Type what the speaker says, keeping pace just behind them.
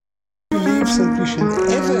solution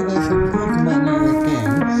ever move money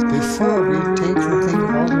again before we take the thing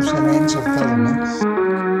out of the hands of government.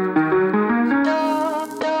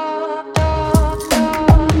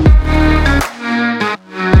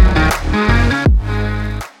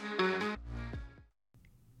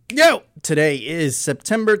 Yo! Today is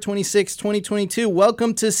September 26, 2022.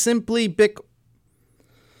 Welcome to Simply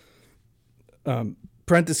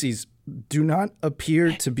parentheses, do not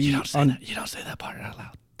appear to be You don't say that part out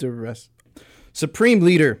loud. duress. Supreme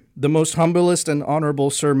Leader, the most humblest and honorable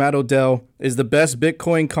Sir Matt Odell, is the best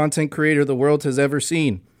Bitcoin content creator the world has ever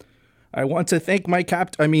seen. I want to thank my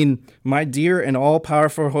dear and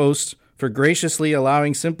all-powerful host for graciously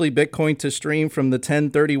allowing Simply Bitcoin to stream from the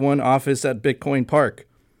 1031 office at Bitcoin Park.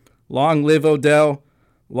 Long live Odell.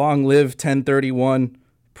 Long live 1031.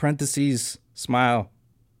 Parentheses, smile.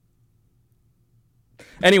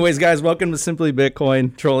 Anyways, guys, welcome to Simply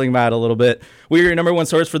Bitcoin. Trolling Matt a little bit. We are your number one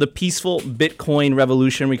source for the peaceful Bitcoin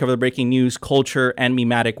revolution. We cover the breaking news, culture, and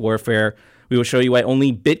memetic warfare. We will show you why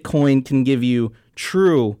only Bitcoin can give you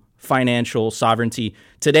true financial sovereignty.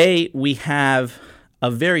 Today, we have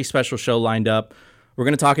a very special show lined up. We're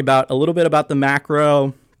going to talk about a little bit about the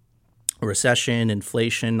macro, recession,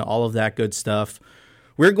 inflation, all of that good stuff.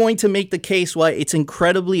 We're going to make the case why it's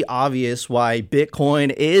incredibly obvious why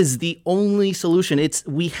Bitcoin is the only solution.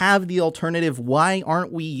 We have the alternative. Why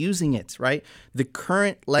aren't we using it, right? The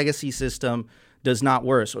current legacy system does not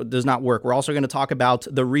work. We're also going to talk about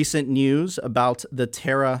the recent news about the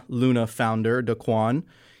Terra Luna founder, Kwon.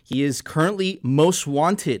 He is currently most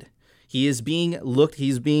wanted. He is being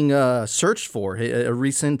searched for. A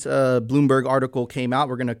recent Bloomberg article came out.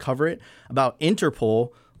 We're going to cover it about Interpol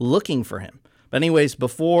looking for him. But anyways,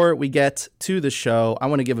 before we get to the show, I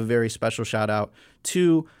want to give a very special shout out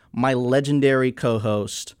to my legendary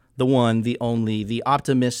co-host, the one, the only, the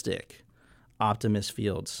optimistic Optimus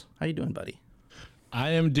Fields. How you doing, buddy?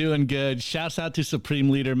 I am doing good. Shouts out to Supreme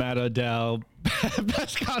Leader Matt Odell,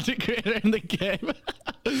 best content creator in the game.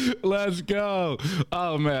 Let's go.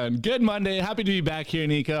 Oh, man. Good Monday. Happy to be back here,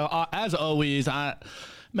 Nico. As always, I'm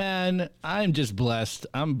just blessed.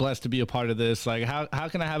 I'm blessed to be a part of this. Like, how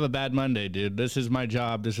can I have a bad Monday, dude? This is my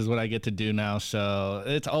job. This is what I get to do now. So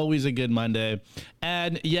it's always a good Monday.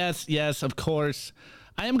 And yes, of course,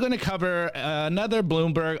 I am going to cover another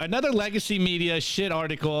Bloomberg, another legacy media shit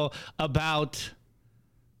article about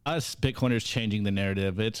us Bitcoiners changing the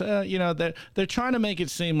narrative. It's they're trying to make it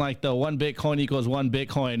seem like the one Bitcoin equals one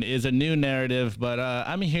Bitcoin is a new narrative, but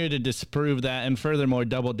I'm here to disprove that and furthermore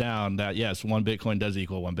double down that yes, one Bitcoin does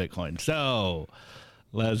equal one Bitcoin. So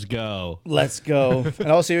let's go. In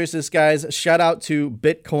all seriousness, guys, shout out to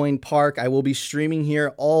Bitcoin Park. I will be streaming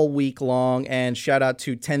here all week long, and shout out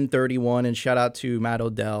to 1031 and shout out to Matt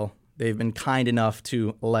Odell. They've been kind enough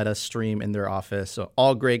to let us stream in their office. So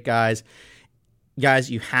all great guys.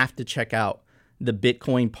 Guys, you have to check out the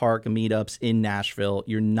Bitcoin Park meetups in Nashville.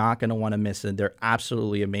 You're not going to want to miss it. They're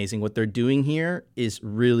absolutely amazing. What they're doing here is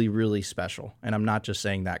really, really special. And I'm not just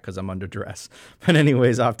saying that because I'm under duress. But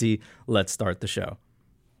anyways, Opti, let's start the show.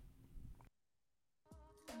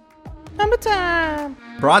 Number time.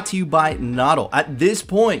 Brought to you by Nodl. At this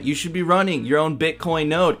point, you should be running your own Bitcoin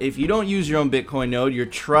node. If you don't use your own Bitcoin node, you're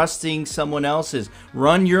trusting someone else's.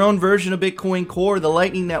 Run your own version of Bitcoin Core, the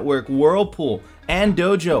Lightning Network, Whirlpool, and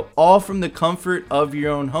Dojo, all from the comfort of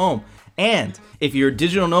your own home. And if you're a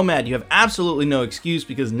digital nomad, you have absolutely no excuse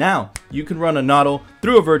because now you can run a Nodl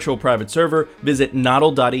through a virtual private server. Visit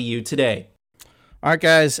nodl.eu today. All right,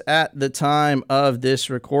 guys, at the time of this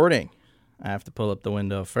recording, I have to pull up the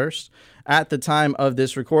window first. At the time of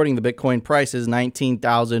this recording, the Bitcoin price is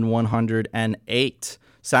 19,108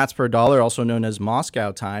 sats per dollar, also known as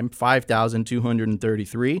Moscow time,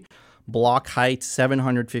 5,233. Block height,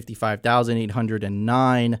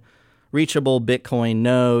 755,809. Reachable Bitcoin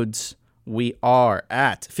nodes, we are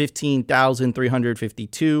at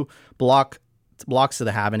 15,352. Blocks of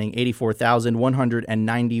the halving,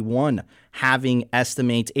 84,191. Halving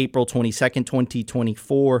estimates April 22nd,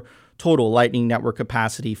 2024. Total Lightning Network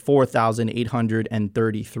capacity,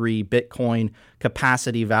 4,833 Bitcoin.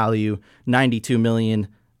 Capacity value, 92 million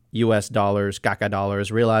US dollars, GACA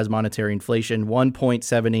dollars. Realized monetary inflation,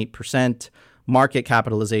 1.78%. Market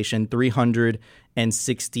capitalization,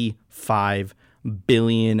 $365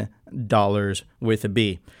 billion with a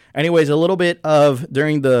B. Anyways, a little bit of,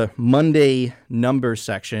 during the Monday numbers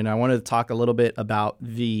section, I wanted to talk a little bit about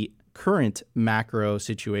the current macro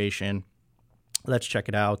situation. Let's check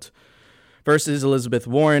it out. First is Elizabeth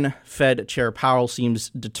Warren. Fed Chair Powell seems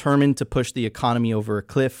determined to push the economy over a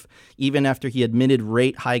cliff, even after he admitted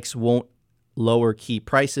rate hikes won't lower key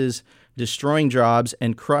prices. destroying jobs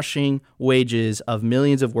and crushing wages of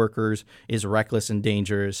millions of workers is reckless and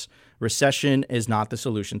dangerous. Recession is not the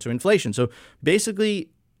solution to inflation. So basically,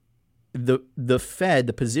 the Fed,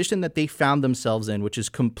 the position that they found themselves in, which is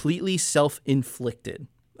completely self-inflicted,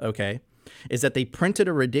 okay, is that they printed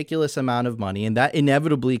a ridiculous amount of money, and that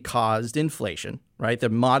inevitably caused inflation, right? The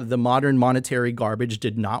modern monetary garbage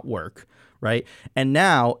did not work, right? And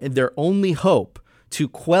now their only hope to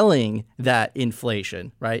quelling that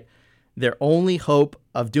inflation, right? Their only hope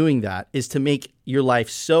of doing that is to make your life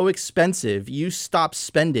so expensive you stop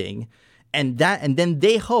spending, and then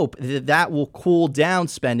they hope that will cool down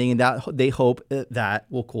spending, and that they hope that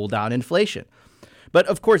will cool down inflation. But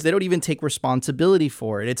of course, they don't even take responsibility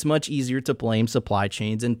for it. It's much easier to blame supply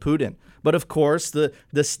chains and Putin. But of course, the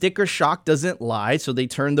sticker shock doesn't lie, so they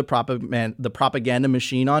turned the propaganda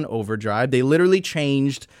machine on overdrive. They literally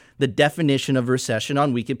changed the definition of recession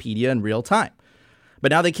on Wikipedia in real time.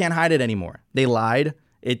 But now they can't hide it anymore. They lied.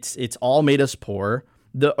 It's all made us poor.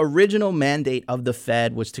 The original mandate of the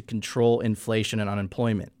Fed was to control inflation and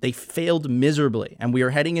unemployment. They failed miserably, and we are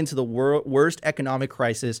heading into the worst economic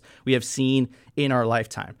crisis we have seen in our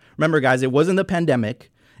lifetime. Remember, guys, it wasn't the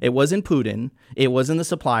pandemic. It wasn't Putin. It wasn't the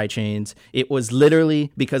supply chains. It was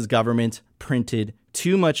literally because government printed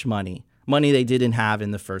too much money they didn't have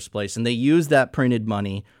in the first place. And they used that printed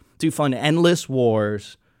money to fund endless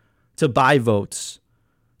wars, to buy votes,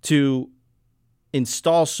 to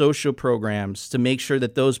install social programs to make sure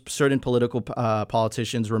that those certain political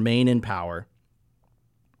politicians remain in power.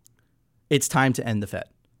 It's time to end the Fed.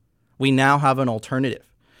 We now have an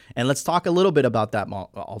alternative. And let's talk a little bit about that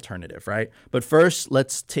alternative, right? But first,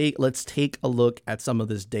 let's take a look at some of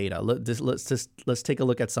this data. Let's take a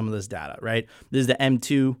look at some of this data, right? This is the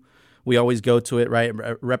M2. We always go to it, right?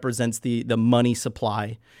 It represents the money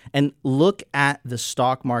supply. And look at the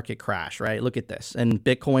stock market crash, right? Look at this. And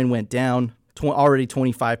Bitcoin went down, already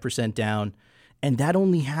 25% down. And that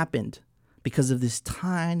only happened because of this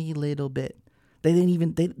tiny little bit. They didn't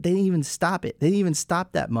even stop it. They didn't even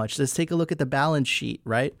stop that much. Let's take a look at the balance sheet,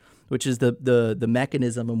 right? Which is the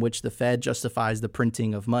mechanism in which the Fed justifies the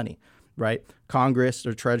printing of money, right? Congress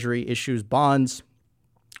or Treasury issues bonds.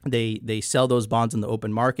 They sell those bonds in the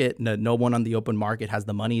open market. No one on the open market has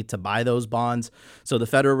the money to buy those bonds. So the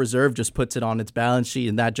Federal Reserve just puts it on its balance sheet,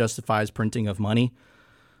 and that justifies printing of money.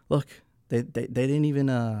 Look, they didn't even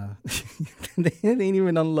they didn't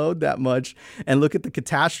even unload that much, and look at the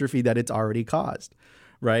catastrophe that it's already caused,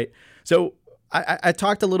 right? So I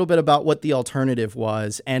talked a little bit about what the alternative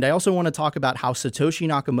was, and I also want to talk about how Satoshi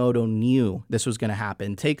Nakamoto knew this was going to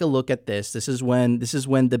happen. Take a look at this. This is when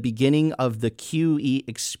the beginning of the QE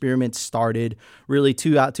experiment started, really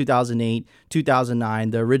 2008,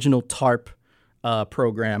 2009, the original TARP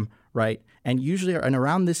program, right? And usually, and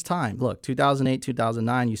around this time, look, 2008,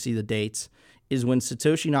 2009, you see the dates, is when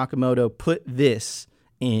Satoshi Nakamoto put this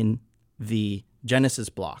in the Genesis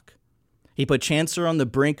block. He put Chancellor on the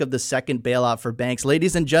brink of the second bailout for banks.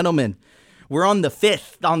 Ladies and gentlemen, we're on the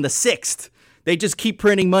 5th, on the 6th. They just keep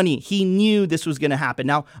printing money. He knew this was going to happen.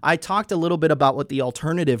 Now, I talked a little bit about what the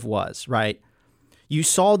alternative was, right? You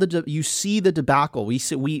see the debacle.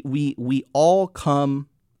 We all come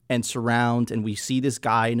and surround, and we see this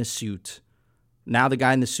guy in a suit. Now the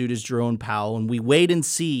guy in the suit is Jerome Powell, and we wait and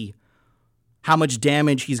see how much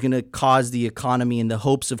damage he's going to cause the economy in the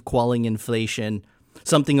hopes of quelling inflation,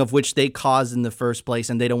 something of which they caused in the first place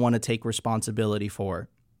and they don't want to take responsibility for.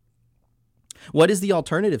 What is the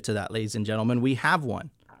alternative to that, ladies and gentlemen? We have one.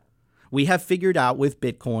 We have figured out with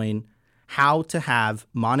Bitcoin how to have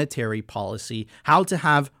monetary policy, how to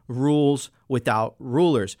have rules without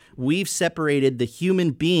rulers. We've separated the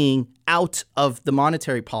human being out of the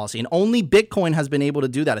monetary policy, and only Bitcoin has been able to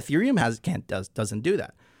do that. Ethereum doesn't do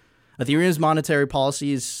that. Ethereum's monetary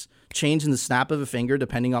policy is changed in the snap of a finger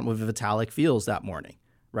depending on what Vitalik feels that morning,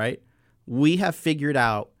 right? We have figured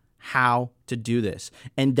out how to do this,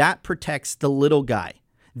 and that protects the little guy.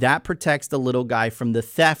 That protects the little guy from the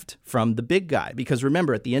theft from the big guy. Because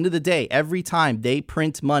remember, at the end of the day, every time they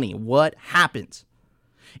print money, what happens?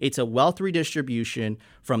 It's a wealth redistribution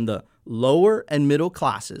from the lower and middle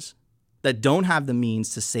classes that don't have the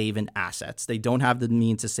means to save in assets. They don't have the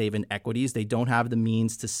means to save in equities. They don't have the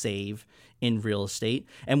means to save in real estate.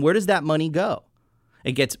 And where does that money go?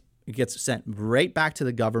 It gets sent right back to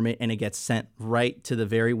the government, and it gets sent right to the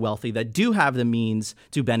very wealthy that do have the means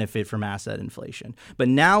to benefit from asset inflation. But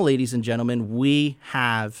now, ladies and gentlemen, we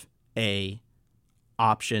have a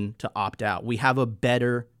option to opt out. We have a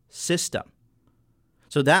better system.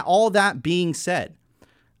 So that all that being said,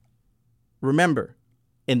 remember,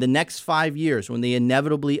 in the next 5 years, when they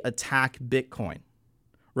inevitably attack Bitcoin,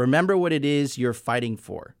 remember what it is you're fighting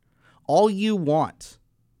for. all you want,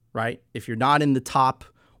 right? If you're not in the top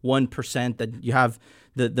 1% that you have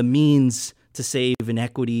the means to save in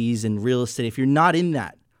equities and real estate, if you're not in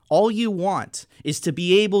that, all you want is to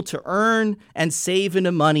be able to earn and save in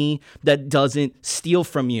a money that doesn't steal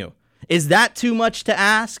from you. Is that too much to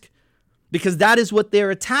ask? Because that is what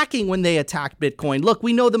they're attacking when they attack Bitcoin. Look,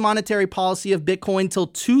 we know the monetary policy of Bitcoin till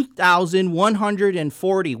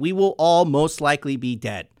 2140. We will all most likely be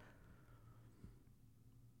dead.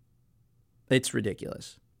 It's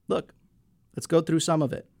ridiculous. Look, let's go through some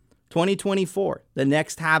of it. 2024, the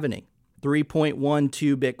next halvening,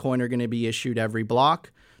 3.12 Bitcoin are going to be issued every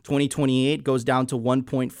block. 2028 goes down to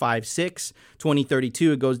 1.56.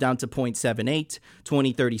 2032, it goes down to 0.78.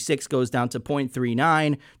 2036 goes down to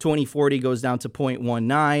 0.39. 2040 goes down to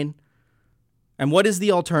 0.19. And what is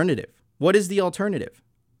the alternative? What is the alternative?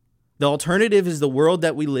 The alternative is the world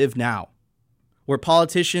that we live now, where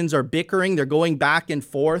politicians are bickering, they're going back and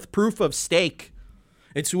forth. Proof of stake.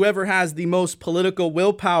 It's whoever has the most political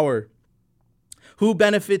willpower. Who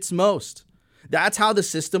benefits most? That's how the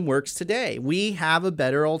system works today. We have a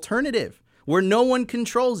better alternative where no one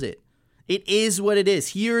controls it. It is what it is.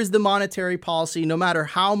 Here is the monetary policy. No matter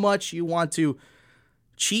how much you want to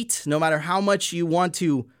cheat, no matter how much you want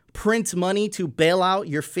to print money to bail out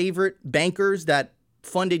your favorite bankers that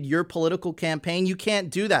funded your political campaign, you can't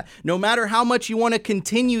do that. No matter how much you want to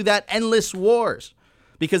continue that endless wars,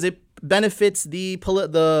 because it benefits the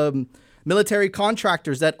military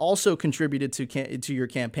contractors that also contributed to your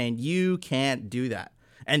campaign. You can't do that.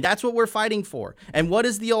 And that's what we're fighting for. And what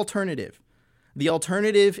is the alternative? The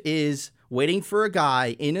alternative is waiting for a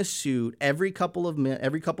guy in a suit every couple of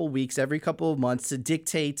weeks, every couple of months to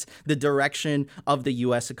dictate the direction of the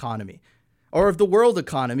U.S. economy or of the world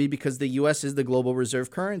economy, because the U.S. is the global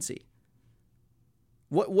reserve currency.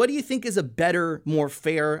 What do you think is a better, more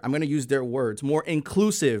fair, I'm going to use their words, more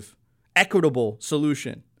inclusive, equitable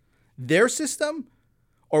solution? Their system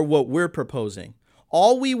or what we're proposing?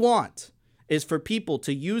 All we want is for people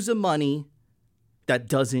to use a money that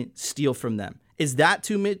doesn't steal from them. Is that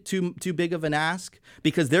too big of an ask?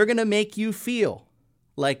 Because they're going to make you feel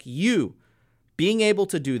like you being able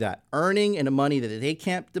to do that, earning in a money that they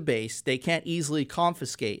can't debase, they can't easily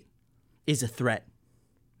confiscate, is a threat.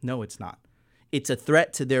 No, it's not. It's a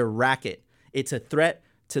threat to their racket. It's a threat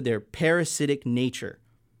to their parasitic nature.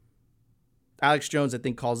 Alex Jones, I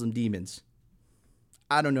think, calls them demons.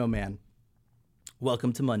 I don't know, man.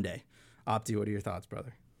 Welcome to Monday. Opti, what are your thoughts,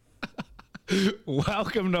 brother?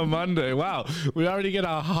 Welcome to Monday. Wow. We already get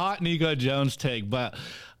a hot Nico Jones take, but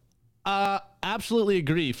absolutely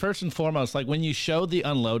agree. First and foremost, like when you show the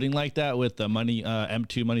unloading like that with the money,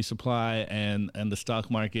 M2 money supply and the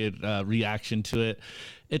stock market reaction to it,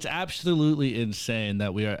 it's absolutely insane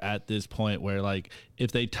that we are at this point where, like,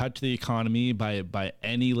 if they touch the economy by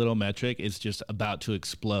any little metric, it's just about to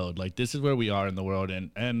explode. Like, this is where we are in the world.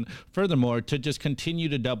 And furthermore, to just continue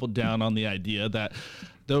to double down on the idea that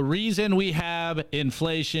the reason we have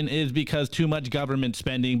inflation is because too much government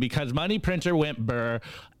spending, because money printer went burr.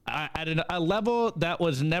 At a level that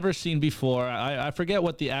was never seen before. I forget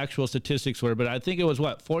what the actual statistics were, but I think it was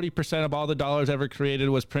 40% of all the dollars ever created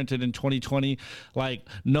was printed in 2020. Like,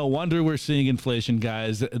 no wonder we're seeing inflation,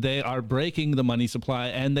 guys. They are breaking the money supply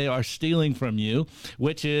and they are stealing from you,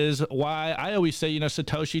 which is why I always say,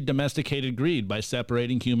 Satoshi domesticated greed by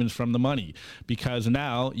separating humans from the money, because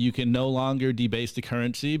now you can no longer debase the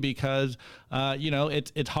currency because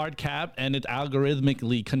it's hard capped and it's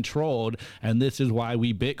algorithmically controlled, and this is why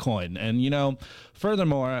we Bitcoin. And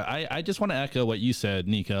furthermore, I just want to echo what you said,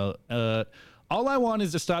 Nico. All I want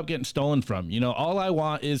is to stop getting stolen from. All I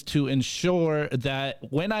want is to ensure that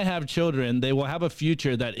when I have children, they will have a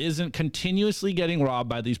future that isn't continuously getting robbed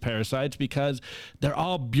by these parasites, because they're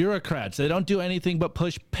all bureaucrats. They don't do anything but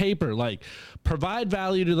push paper. Like, provide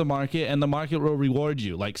value to the market and the market will reward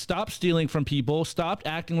you. Like, stop stealing from people, stop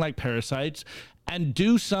acting like parasites, and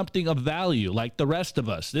do something of value like the rest of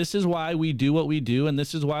us. This is why we do what we do, and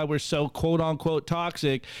this is why we're so quote unquote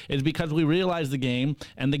toxic, is because we realize the game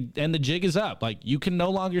and the jig is up. Like, you can no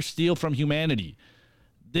longer steal from humanity.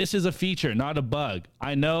 This is a feature, not a bug.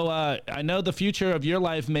 I know the future of your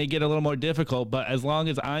life may get a little more difficult, but as long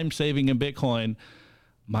as I'm saving in Bitcoin,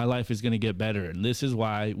 my life is going to get better. And this is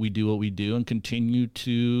why we do what we do and continue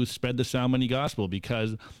to spread the sound money gospel,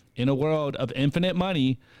 because in a world of infinite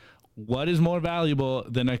money, what is more valuable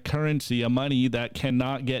than a currency, a money that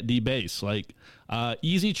cannot get debased? Like,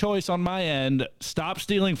 easy choice on my end. Stop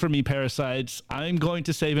stealing from me, parasites. I'm going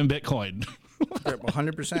to save in Bitcoin.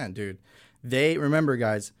 100%, dude. Remember,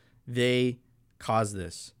 guys, they caused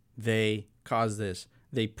this. They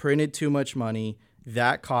printed too much money.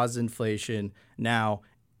 That caused inflation. Now,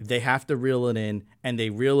 they have to reel it in, and they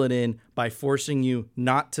reel it in by forcing you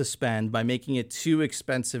not to spend, by making it too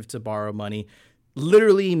expensive to borrow money,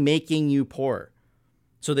 literally making you poor.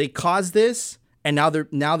 So they caused this, and now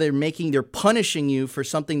they're punishing you for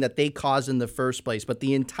something that they caused in the first place. But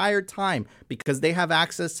the entire time, because they have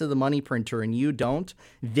access to the money printer and you don't,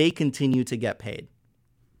 they continue to get paid.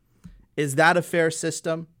 Is that a fair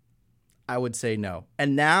system? I would say no.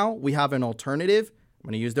 And now we have an alternative. I'm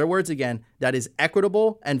going to use their words again. That is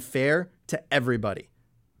equitable and fair to everybody.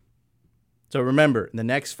 So remember, in the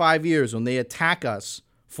next 5 years, when they attack us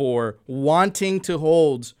for wanting to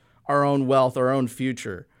hold our own wealth, our own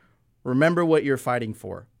future, remember what you're fighting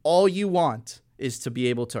for. All you want is to be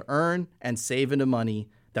able to earn and save into money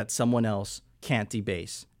that someone else can't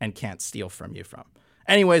debase and can't steal from you from.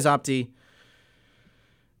 Anyways, Opti,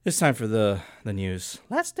 it's time for the news.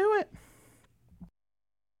 Let's do it.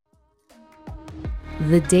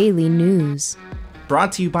 The Daily News.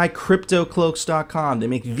 Brought to you by CryptoCloaks.com. They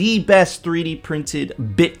make the best 3D printed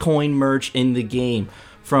Bitcoin merch in the game.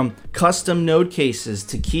 From custom node cases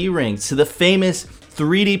to key rings to the famous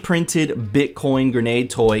 3D printed Bitcoin grenade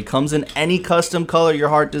toy. Comes in any custom color your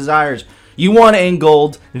heart desires. You want it in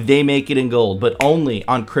gold, they make it in gold, but only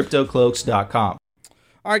on CryptoCloaks.com.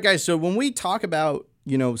 All right, guys, so when we talk about,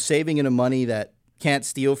 saving into money that can't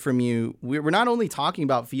steal from you, we're not only talking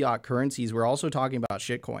about fiat currencies, we're also talking about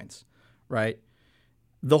shitcoins, right?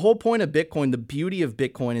 The whole point of Bitcoin, the beauty of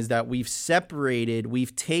Bitcoin is that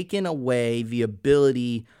we've taken away the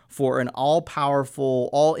ability for an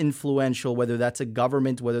all-powerful, all-influential, whether that's a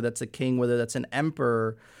government, whether that's a king, whether that's an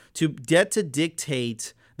emperor, to get to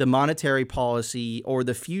dictate the monetary policy or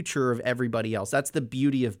the future of everybody else. That's the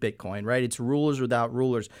beauty of Bitcoin, right? It's rulers without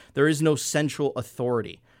rulers. There is no central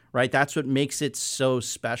authority, right? That's what makes it so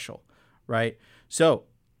special, right? So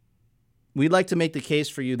we'd like to make the case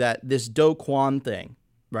for you that this Kwon thing,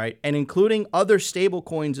 right, and including other stable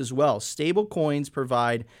coins as well. Stable coins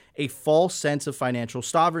provide a false sense of financial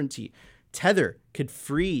sovereignty. Tether could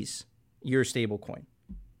freeze your stable coin.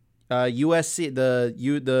 USC,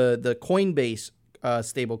 the Coinbase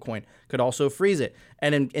stable coin could also freeze it.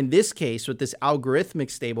 And in this case, with this algorithmic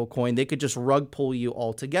stable coin, they could just rug pull you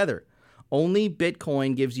altogether. Only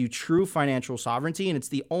Bitcoin gives you true financial sovereignty, and it's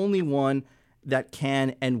the only one that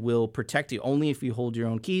can and will protect you, only if you hold your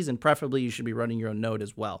own keys, and preferably you should be running your own node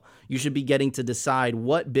as well. You should be getting to decide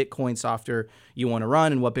what Bitcoin software you want to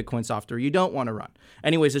run and what Bitcoin software you don't want to run.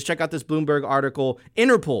 Anyways, let's check out this Bloomberg article.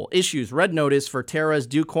 Interpol issues red notice for Terra's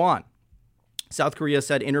Kwon. South Korea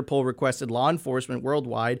said Interpol requested law enforcement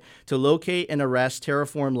worldwide to locate and arrest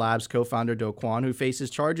Terraform Labs co-founder Do Kwon, who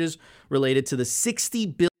faces charges related to the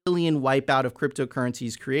 60 billion wipeout of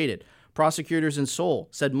cryptocurrencies created. Prosecutors in Seoul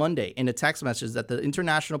said Monday in a text message that the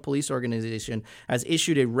International Police Organization has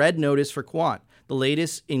issued a red notice for Kwon, the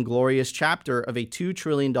latest inglorious chapter of a $2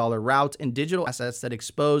 trillion rout in digital assets that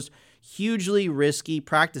exposed hugely risky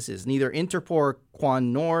practices. Neither Interpol,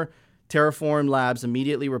 Kwon, nor Terraform Labs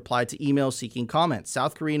immediately replied to emails seeking comments.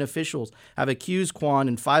 South Korean officials have accused Kwon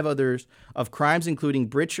and 5 others of crimes including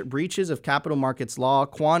breaches of capital markets law.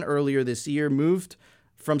 Kwon earlier this year moved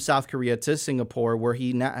from South Korea to Singapore, where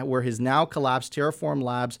his now collapsed Terraform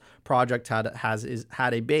Labs project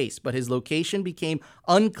had a base. But his location became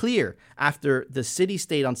unclear after the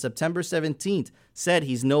city-state on September 17th said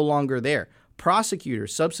he's no longer there.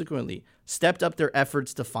 Prosecutors subsequently stepped up their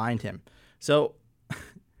efforts to find him. So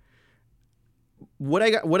what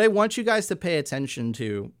I want you guys to pay attention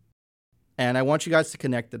to, and I want you guys to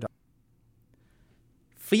connect the dots.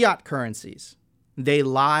 Fiat currencies, they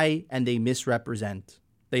lie and they misrepresent.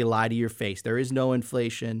 They lie to your face. There is no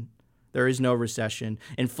inflation. There is no recession.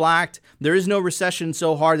 In fact, there is no recession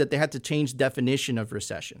so hard that they had to change the definition of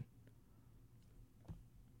recession.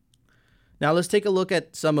 Now let's take a look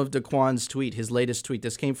at some of Do Kwon's tweet, his latest tweet.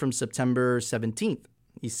 This came from September 17th.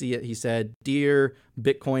 You see it. He said, "Dear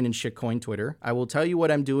Bitcoin and shitcoin Twitter, I will tell you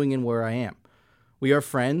what I'm doing and where I am. We are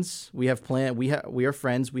friends. We are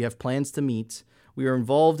friends. We have plans to meet. We are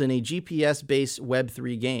involved in a GPS-based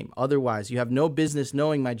Web3 game. Otherwise, you have no business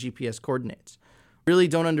knowing my GPS coordinates. Really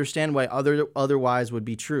don't understand why otherwise would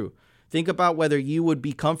be true. Think about whether you would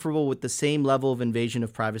be comfortable with the same level of invasion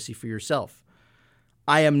of privacy for yourself.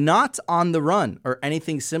 I am not on the run or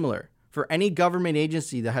anything similar. For any government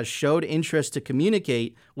agency that has showed interest to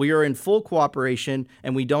communicate, we are in full cooperation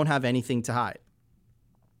and we don't have anything to hide."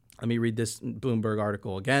 Let me read this Bloomberg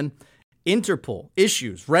article again. Interpol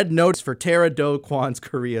issues red notice for Terra Do Kwon's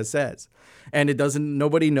Korea says. And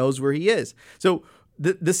nobody knows where he is. So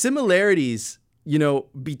the similarities,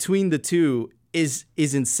 between the two is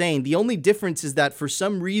insane. The only difference is that for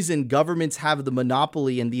some reason governments have the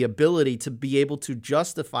monopoly and the ability to be able to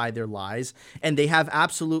justify their lies, and they have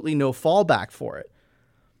absolutely no fallback for it.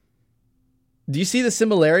 Do you see the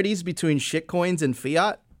similarities between shitcoins and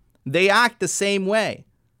fiat? They act the same way.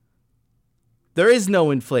 There is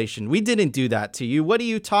no inflation. We didn't do that to you. What are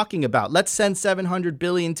you talking about? Let's send $700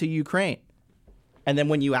 billion to Ukraine. And then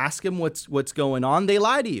when you ask them what's going on, they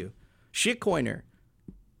lie to you. Shitcoiner.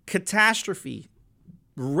 Catastrophe.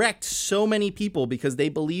 Wrecked so many people because they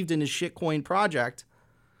believed in a shitcoin project.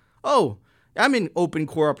 Oh, I'm in open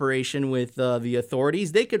cooperation with the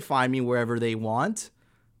authorities. They could find me wherever they want.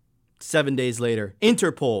 7 days later,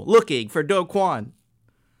 Interpol looking for Kwon.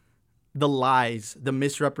 The lies, the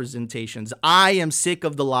misrepresentations. I am sick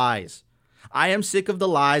of the lies. I am sick of the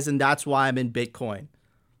lies, and that's why I'm in Bitcoin.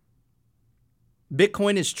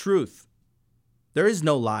 Bitcoin is truth. There is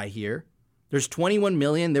no lie here. There's 21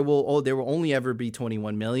 million. There will only ever be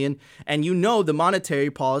 21 million. And you know the monetary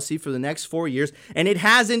policy for the next 4 years, and it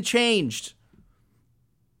hasn't changed.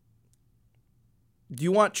 Do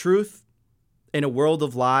you want truth in a world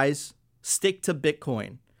of lies? Stick to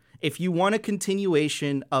Bitcoin. If you want a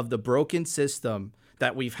continuation of the broken system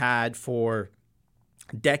that we've had for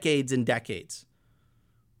decades and decades,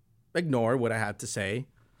 ignore what I have to say.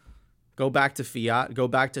 Go back to fiat, go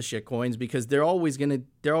back to shitcoins, because they're always gonna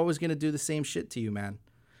do the same shit to you, man.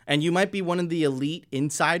 And you might be one of the elite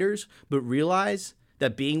insiders, but realize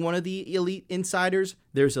that being one of the elite insiders,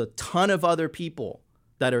 there's a ton of other people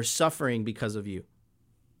that are suffering because of you.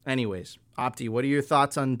 Anyways, Opti, what are your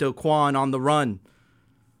thoughts on Kwon on the run?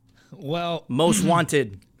 Well, most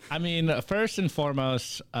wanted. I mean, first and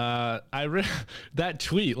foremost, that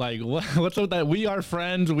tweet, like, what's with that? We are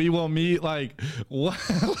friends. We will meet. Like, what?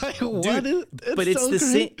 Like, what? Dude, but it's the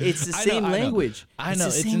same. It's the same language. I know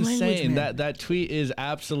it's insane. That tweet is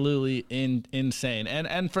absolutely insane.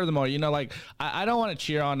 And furthermore, you know, like, I don't want to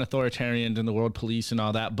cheer on authoritarians and the world police and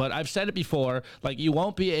all that, but I've said it before. Like, you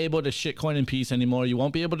won't be able to shitcoin in peace anymore. You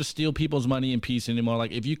won't be able to steal people's money in peace anymore.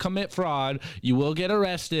 Like, if you commit fraud, you will get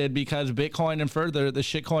arrested, because Bitcoin and further the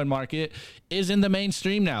shitcoin market is in the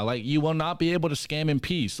mainstream now. Like, you will not be able to scam in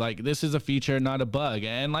peace. Like, this is a feature, not a bug.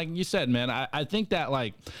 And like you said, man, I think that,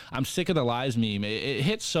 like, I'm sick of the lies meme. It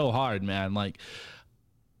hits so hard, man. Like,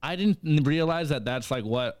 I didn't realize that that's like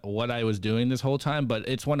what I was doing this whole time, but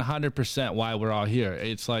it's 100% why we're all here.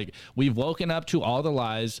 It's like we've woken up to all the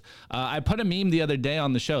lies. I put a meme the other day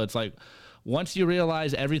on the show. It's like, once you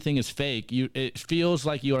realize everything is fake, it feels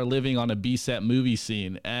like you are living on a B-set movie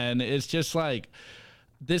scene. And it's just like,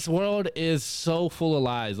 this world is so full of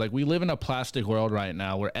lies. Like, we live in a plastic world right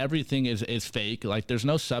now where everything is fake. Like, there's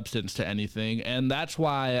no substance to anything. And that's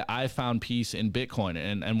why I found peace in Bitcoin,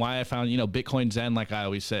 and why I found, you know, Bitcoin Zen, like I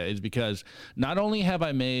always say, is because not only have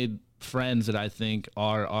I made friends that I think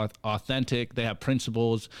are authentic, they have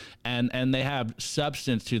principles, and they have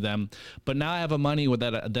substance to them, but now I have a money with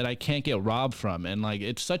that I can't get robbed from. And like,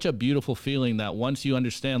 it's such a beautiful feeling that once you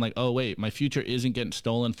understand, like, oh wait, my future isn't getting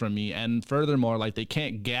stolen from me, and furthermore, like, they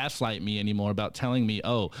can't gaslight me anymore about telling me,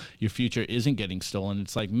 oh, your future isn't getting stolen.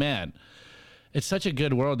 It's like, man, it's such a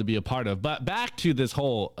good world to be a part of. But back to this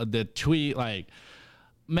whole the tweet, like,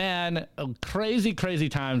 man, crazy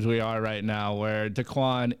times we are right now, where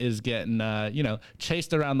Kwon is getting,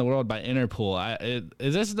 chased around the world by Interpol.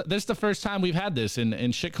 This is the first time we've had this in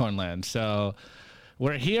shitcoin land. So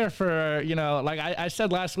we're here for, like I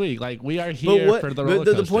said last week, like, we are here for the roller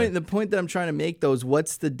coaster. The point that I'm trying to make, though, is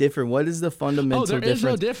what's the difference? What is the fundamental difference, is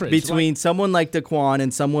no difference between someone like Kwon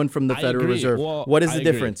and someone from the Federal Reserve? Well, what is the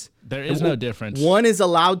difference? There is no difference. One is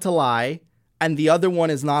allowed to lie, and the other one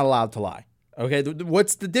is not allowed to lie. Okay,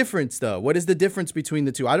 what's the difference, though? What is the difference between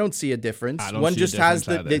the two? I don't see a difference. One just has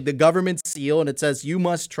the government seal, and it says, you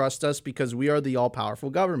must trust us because we are the all-powerful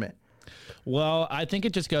government. Well, I think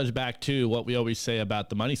it just goes back to what we always say about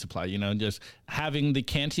the money supply, just having the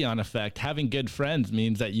Cantillon effect. Having good friends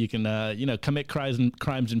means that you can, commit crimes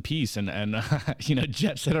in peace and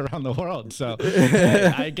jet set around the world. So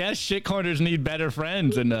I guess shitcoiners need better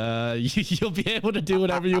friends, and you'll be able to do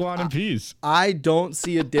whatever you want in peace. I don't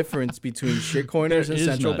see a difference between shitcoiners and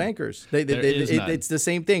central bankers. It's the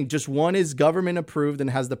same thing. Just one is government approved and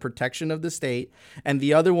has the protection of the state, and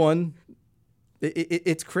the other one,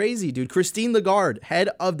 it's crazy, dude. Christine Lagarde, head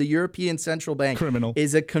of the European Central Bank, criminal,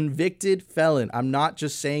 is a convicted felon. I'm not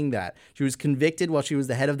just saying that. She was convicted while she was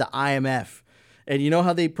the head of the IMF. And you know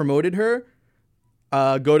how they promoted her?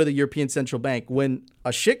 Go to the European Central Bank. When a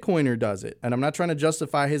shitcoiner does it, and I'm not trying to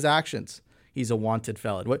justify his actions, he's a wanted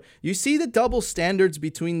felon. What you see the double standards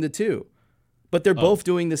between the two, but they're both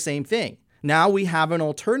doing the same thing. Now we have an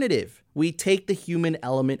alternative. We take the human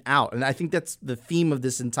element out. And I think that's the theme of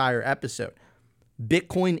this entire episode.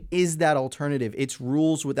 Bitcoin is that alternative. It's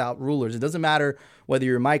rules without rulers. It doesn't matter whether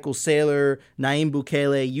you're Michael Saylor, Nayib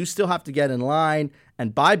Bukele, you still have to get in line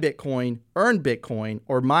and buy Bitcoin, earn Bitcoin,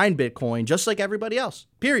 or mine Bitcoin, just like everybody else.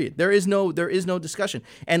 Period. There is no discussion.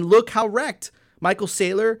 And look how wrecked Michael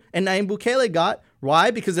Saylor and Nayib Bukele got.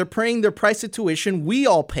 Why? Because they're paying their price of tuition we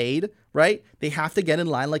all paid, right? They have to get in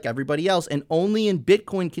line like everybody else. And only in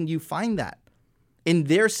Bitcoin can you find that. In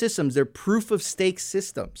their systems, their proof of stake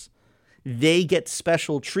systems, they get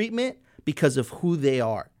special treatment because of who they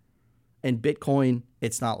are. In Bitcoin,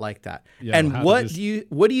 it's not like that. Yeah, and what do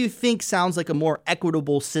you think sounds like a more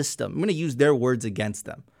equitable system? I'm going to use their words against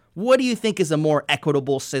them. What do you think is a more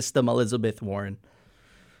equitable system, Elizabeth Warren?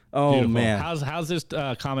 Oh, beautiful. man. How's this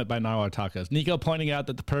comment by Nawar Takas? Nico pointing out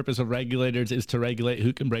that the purpose of regulators is to regulate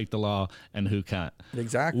who can break the law and who can't.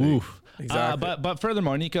 Exactly. Oof. Exactly. But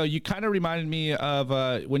furthermore, Nico, you kind of reminded me of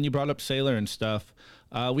when you brought up Saylor and stuff.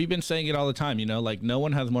 We've been saying it all the time, like no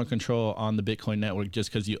one has more control on the Bitcoin network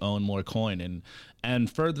just because you own more coin.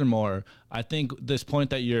 And furthermore, I think this point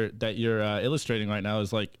that you're illustrating right now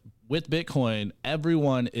is like with Bitcoin,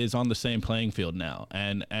 everyone is on the same playing field now,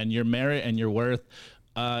 and your merit and your worth.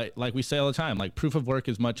 Like we say all the time, like proof of work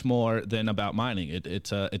is much more than about mining.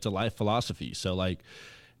 It's a life philosophy. So like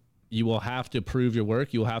you will have to prove your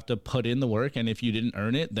work. You will have to put in the work. And if you didn't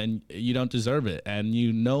earn it, then you don't deserve it. And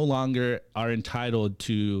you no longer are entitled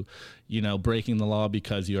to, breaking the law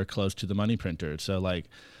because you're close to the money printer. So like,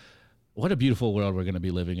 what a beautiful world we're going to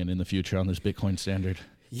be living in the future on this Bitcoin standard.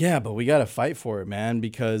 Yeah, but we got to fight for it, man,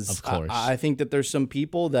 because of course. I think that there's some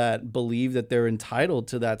people that believe that they're entitled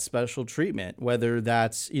to that special treatment, whether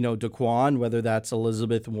that's, Kwon, whether that's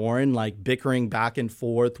Elizabeth Warren, like bickering back and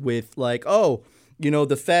forth with like, oh,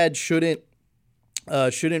 the Fed shouldn't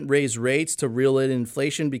raise rates to reel in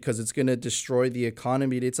inflation because it's going to destroy the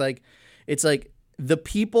economy. It's like the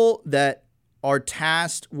people that are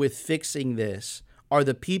tasked with fixing this are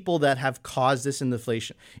the people that have caused this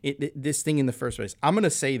inflation, this thing in the first place. I'm going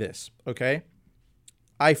to say this, okay?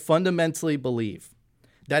 I fundamentally believe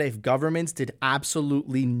that if governments did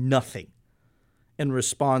absolutely nothing in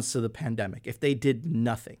response to the pandemic, if they did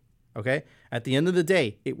nothing, okay? At the end of the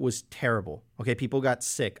day, it was terrible. Okay, people got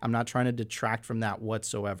sick. I'm not trying to detract from that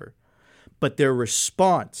whatsoever. But their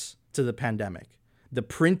response to the pandemic, the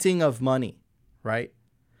printing of money, right,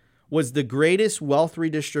 was the greatest wealth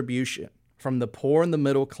redistribution from the poor and the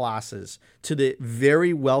middle classes to the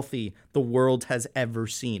very wealthy the world has ever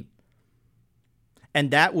seen. And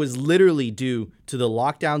that was literally due to the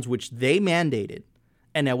lockdowns which they mandated,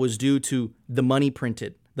 and that was due to the money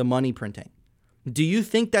printing. Do you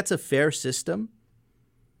think that's a fair system?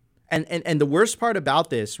 And the worst part about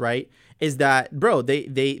this, right, is that, bro,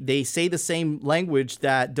 they say the same language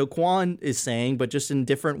that Do Kwon is saying, but just in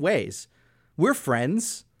different ways. We're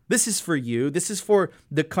friends. This is for you. This is for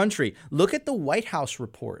the country. Look at the White House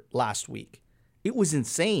report last week. It was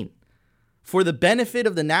insane. For the benefit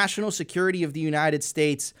of the national security of the United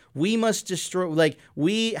States, we must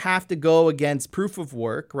we have to go against proof of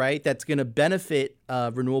work, right? That's going to benefit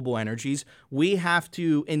renewable energies. We have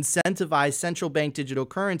to incentivize central bank digital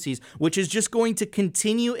currencies, which is just going to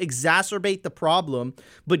continue exacerbate the problem,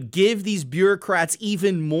 but give these bureaucrats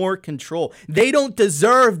even more control. They don't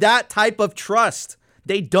deserve that type of trust.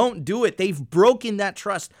 They don't do it. They've broken that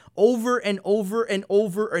trust over and over and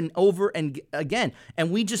over and over and again. And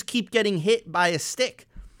we just keep getting hit by a stick.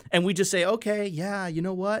 And we just say, okay, yeah, you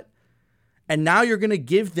know what? And now you're going to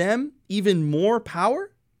give them even more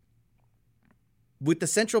power with the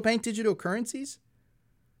central bank digital currencies?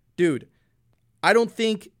 Dude, I don't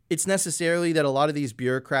think it's necessarily that a lot of these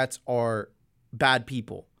bureaucrats are bad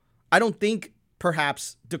people. I don't think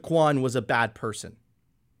perhaps Do Kwon was a bad person.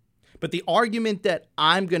 But the argument that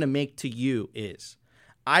I'm going to make to you is,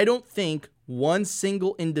 I don't think one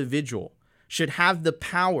single individual should have the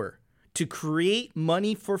power to create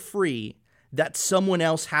money for free that someone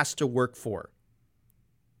else has to work for.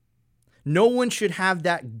 No one should have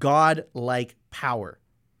that God-like power.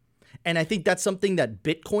 And I think that's something that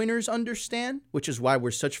Bitcoiners understand, which is why we're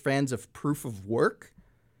such fans of proof of work.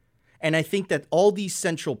 And I think that all these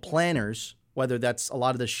central planners, whether that's a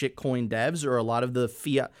lot of the shitcoin devs or a lot of the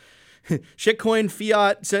shitcoin,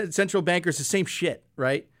 fiat, central bankers, the same shit,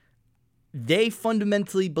 right? They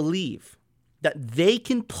fundamentally believe that they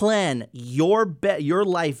can plan your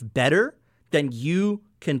life better than you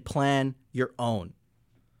can plan your own.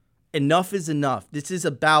 Enough is enough. This is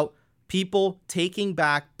about people taking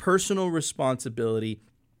back personal responsibility.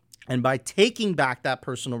 And by taking back that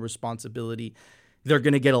personal responsibility, they're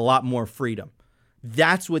going to get a lot more freedom.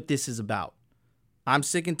 That's what this is about. I'm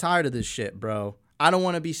sick and tired of this shit, bro. I don't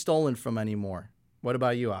want to be stolen from anymore. What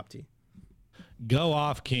about you, Opti? Go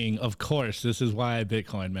off, King. Of course, this is why I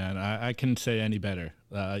Bitcoin, man. I couldn't say any better.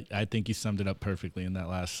 I think you summed it up perfectly in that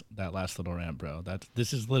last little rant, bro.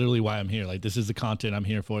 This is literally why I'm here. Like, this is the content I'm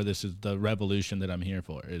here for. This is the revolution that I'm here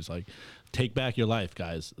for. Is like, take back your life,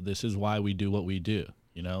 guys. This is why we do what we do.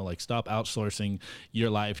 You know, like, stop outsourcing your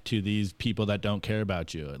life to these people that don't care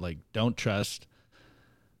about you. Like, don't trust.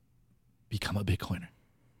 Become a Bitcoiner.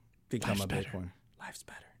 Become Life's a better. Bitcoiner. Life's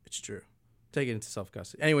better. It's true. Take it into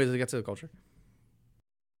self-custody. Anyways, let's get to the culture.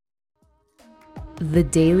 The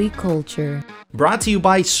Daily Culture. Brought to you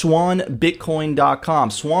by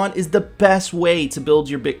SwanBitcoin.com. Swan is the best way to build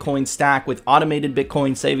your Bitcoin stack with automated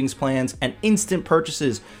Bitcoin savings plans and instant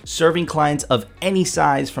purchases, serving clients of any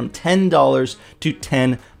size from $10 to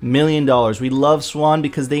 $10 million. We love Swan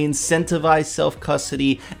because they incentivize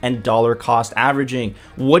self-custody and dollar cost averaging.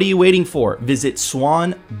 What are you waiting for? Visit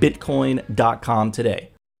SwanBitcoin.com today.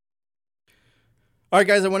 All right,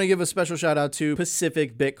 guys, I want to give a special shout out to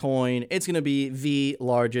Pacific Bitcoin. It's going to be the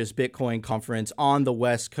largest Bitcoin conference on the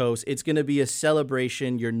West Coast. It's going to be a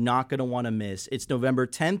celebration you're not going to want to miss. It's November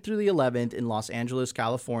 10th through the 11th in Los Angeles,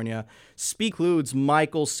 California. Speak includes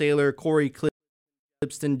Michael Saylor, Corey Clipston,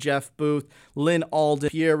 Jeff Booth, Lynn Alden,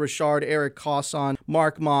 Pierre Richard, Eric Cosson,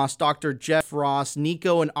 Mark Moss, Dr. Jeff Ross,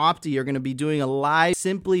 Nico, and Opti are going to be doing a live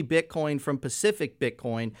Simply Bitcoin from Pacific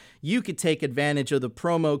Bitcoin. You could take advantage of the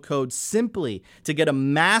promo code SIMPLY to get a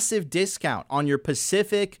massive discount on your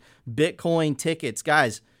Pacific Bitcoin tickets.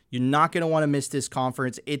 Guys, you're not going to want to miss this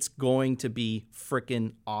conference. It's going to be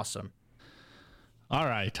freaking awesome. All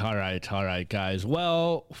right, guys.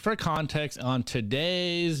 Well, for context on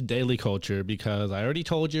today's Daily Culture, because I already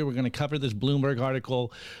told you we're going to cover this Bloomberg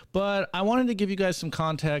article, but I wanted to give you guys some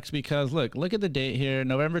context because, look at the date here,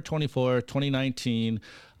 November 24th, 2019.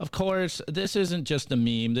 Of course, this isn't just a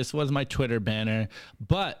meme. This was my Twitter banner,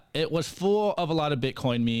 but it was full of a lot of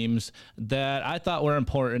Bitcoin memes that I thought were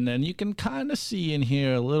important. And you can kind of see in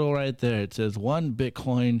here a little right there. It says 1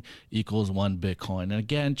 Bitcoin equals 1 Bitcoin. And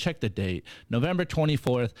again, check the date, November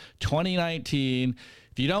 24th, 2019.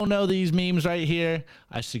 If you don't know these memes right here,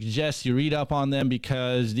 I suggest you read up on them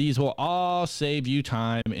because these will all save you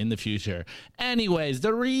time in the future. Anyways,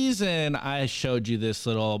 the reason I showed you this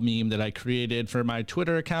little meme that I created for my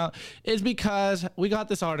Twitter account is because we got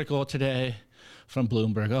this article today from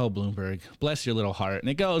Bloomberg. Oh, Bloomberg, bless your little heart. And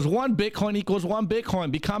it goes, 1 Bitcoin equals 1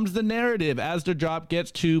 Bitcoin becomes the narrative as the drop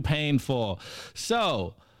gets too painful.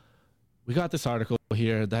 So we got this article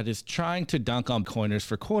here that is trying to dunk on coiners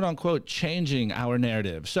for quote unquote changing our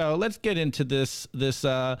narrative. So let's get into this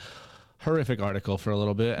horrific article for a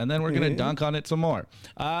little bit, and then we're going to dunk on it some more.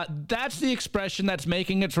 That's the expression that's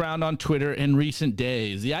making its round on Twitter in recent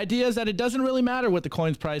days. The idea is that it doesn't really matter what the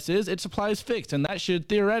coin's price is, its supply is fixed, and that should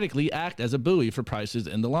theoretically act as a buoy for prices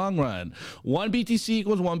in the long run. 1 BTC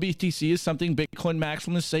equals 1 BTC is something Bitcoin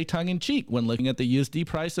maximalists say tongue-in-cheek when looking at the USD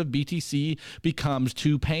price of BTC becomes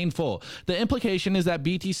too painful. The implication is that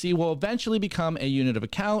BTC will eventually become a unit of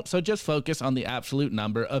account, so just focus on the absolute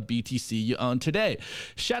number of BTC you own today.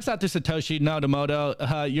 Shouts out to Satoshi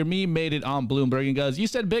Nakamoto. Your meme made it on Bloomberg and goes, you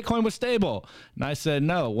said Bitcoin was stable. And I said,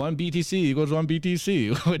 no, 1 BTC equals 1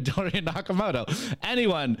 BTC with Dorian Nakamoto.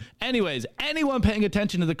 Anyways, anyone paying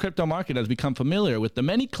attention to the crypto market has become familiar with the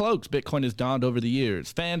many cloaks Bitcoin has donned over the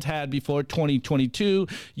years. Fans had before 2022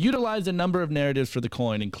 utilized a number of narratives for the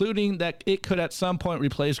coin, including that it could at some point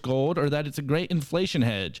replace gold or that it's a great inflation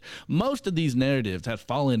hedge. Most of these narratives have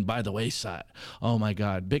fallen by the wayside. Oh my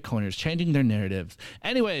God, Bitcoiners changing their narratives.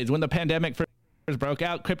 Anyways, when the pandemic first broke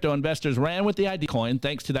out, crypto investors ran with the idea coin,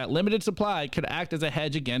 thanks to that limited supply, could act as a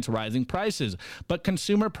hedge against rising prices. But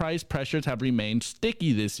consumer price pressures have remained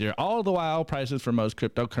sticky this year, all the while prices for most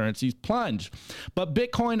cryptocurrencies plunge. But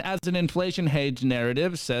Bitcoin as an inflation hedge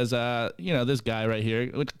narrative, says, this guy right here,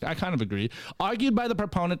 which I kind of agree, argued by the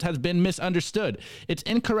proponents has been misunderstood. It's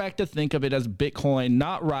incorrect to think of it as Bitcoin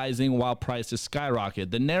not rising while prices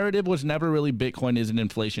skyrocket. The narrative was never really Bitcoin is an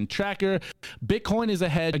inflation tracker. Bitcoin is a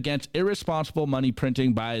hedge against irresponsible money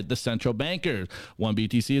printing by the central bankers. 1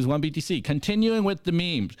 BTC is 1 BTC. Continuing with the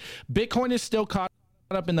memes, Bitcoin is still caught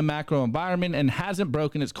up in the macro environment and hasn't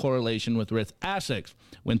broken its correlation with risk assets.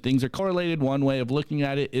 When things are correlated, one way of looking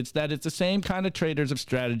at it is that it's the same kind of traders of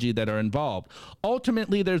strategy that are involved.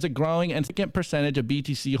 Ultimately, there's a growing and significant percentage of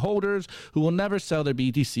BTC holders who will never sell their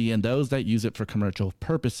BTC and those that use it for commercial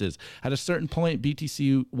purposes. At a certain point,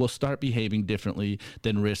 BTC will start behaving differently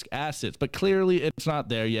than risk assets, but clearly it's not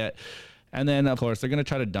there yet. And then, of course, they're going to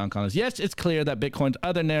try to dunk on us. Yes, it's clear that Bitcoin's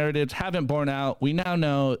other narratives haven't borne out. We now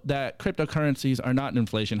know that cryptocurrencies are not an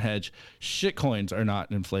inflation hedge. Shitcoins are not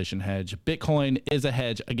an inflation hedge. Bitcoin is a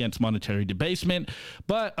hedge against monetary debasement.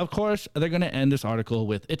 But, of course, they're going to end this article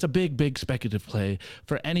with, it's a big, big speculative play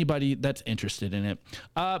for anybody that's interested in it.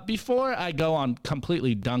 Before I go on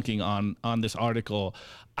completely dunking on this article,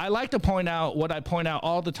 I like to point out what I point out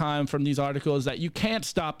all the time from these articles, that you can't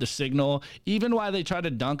stop the signal. Even while they try to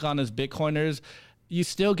dunk on us Bitcoiners, you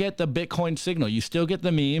still get the Bitcoin signal. You still get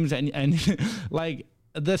the memes and like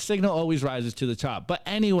the signal always rises to the top. But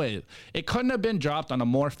anyway, it couldn't have been dropped on a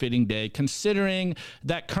more fitting day, considering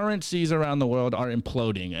that currencies around the world are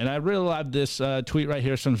imploding. And I really love this tweet right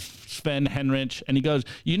here from Sven Henrich. And he goes,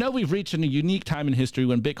 we've reached a unique time in history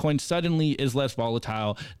when Bitcoin suddenly is less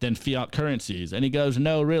volatile than fiat currencies. And he goes,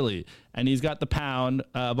 no, really. And he's got the pound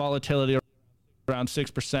volatility around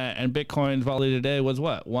 6%, and Bitcoin's volatility today was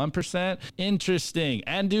what, 1%? Interesting.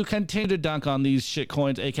 And do continue to dunk on these shit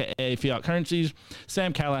coins, aka fiat currencies.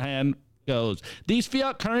 Sam Callahan goes, these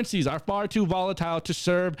fiat currencies are far too volatile to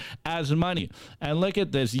serve as money. And look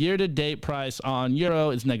at this, year-to-date price on euro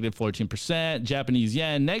is negative 14%, Japanese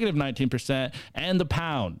yen negative 19%, and the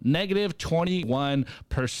pound negative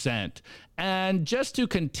 21%. And just to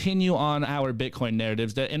continue on our Bitcoin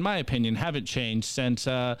narratives that, in my opinion, haven't changed since,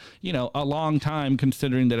 a long time,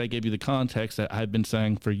 considering that I gave you the context that I've been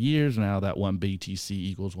saying for years now that 1 BTC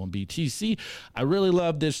equals 1 BTC. I really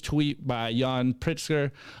love this tweet by Jan Pritzker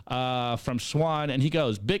from Swan, and he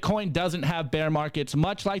goes, Bitcoin doesn't have bear markets,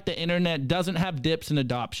 much like the internet doesn't have dips in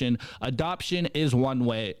adoption. Adoption is one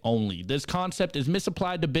way only. This concept is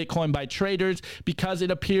misapplied to Bitcoin by traders because it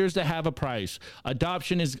appears to have a price.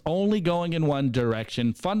 Adoption is only going in one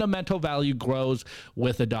direction. Fundamental value grows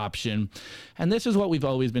with adoption. And this is what we've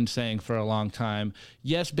always been saying for a long time.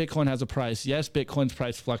 Yes, Bitcoin has a price. Yes, Bitcoin's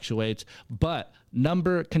price fluctuates, but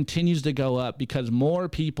number continues to go up because more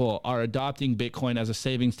people are adopting Bitcoin as a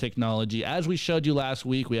savings technology. As we showed you last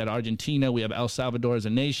week, we had Argentina, we have El Salvador as a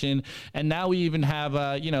nation, and now we even have,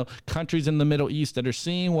 countries in the Middle East that are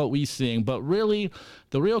seeing what we're seeing. But really,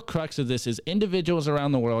 the real crux of this is individuals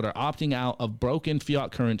around the world are opting out of broken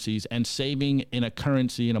fiat currencies and saving in a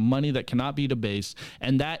currency, in a money that cannot be debased,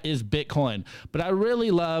 and that is Bitcoin. But I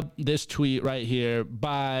really love this tweet right here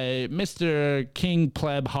by Mr. King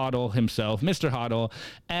Pleb Hodl himself, Mr. Hodl,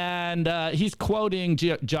 and he's quoting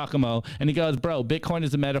Giacomo, and he goes, bro, Bitcoin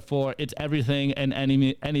is a metaphor, it's everything and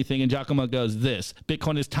anything, and Giacomo goes, this,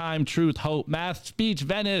 Bitcoin is time, truth, hope, math, speech,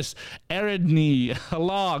 Venice, Eridne,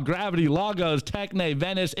 law, gravity, logos, techne,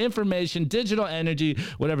 Venice, information, digital energy,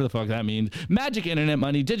 whatever the fuck that means, magic internet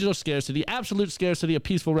money, digital scarcity, absolute scarcity, a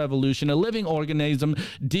peaceful revolution, a living organism,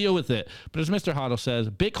 deal with it. But as Mr. Hodl says,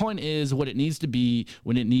 Bitcoin is what it needs to be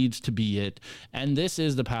when it needs to be it, and this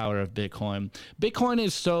is the power of Bitcoin. Bitcoin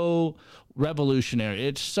is so revolutionary.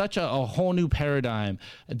 It's such a whole new paradigm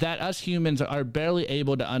that us humans are barely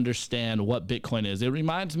able to understand what Bitcoin is. It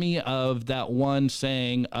reminds me of that one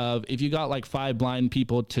saying of, if you got like 5 blind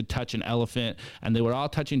people to touch an elephant and they were all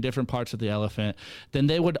touching different parts of the elephant, then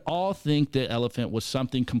they would all think the elephant was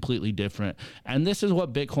something completely different. And this is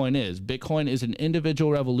what Bitcoin is. Bitcoin is an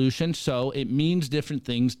individual revolution, so it means different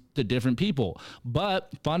things to different people. But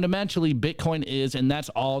fundamentally, Bitcoin is, and that's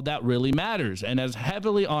all that really matters. And as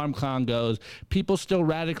Heavily Armed Clown goes, people still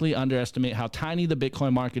radically underestimate how tiny the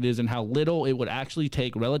Bitcoin market is and how little it would actually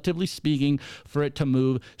take, relatively speaking, for it to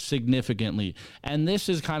move significantly. And this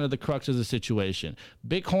is kind of the crux of the situation.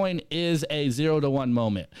 Bitcoin is a 0 to 1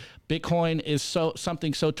 moment. Bitcoin is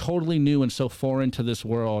something so totally new and so foreign to this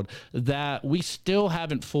world that we still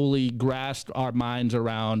haven't fully grasped our minds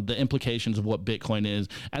around the implications of what Bitcoin is.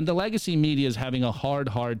 And the legacy media is having a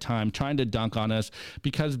hard time trying to dunk on us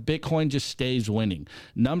because Bitcoin just stays winning.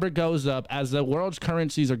 Number goes up as the world's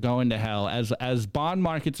currencies are going to hell, as bond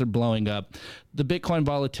markets are blowing up. The Bitcoin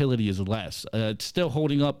volatility is less. It's still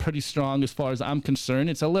holding up pretty strong as far as I'm concerned.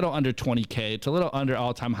 It's a little under 20K. It's a little under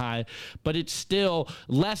all-time high, but it's still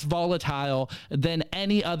less volatile than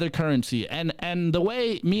any other currency. And the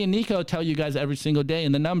way me and Nico tell you guys every single day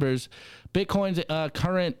in the numbers, Bitcoin's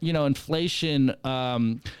current, inflation.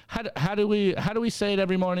 How do we say it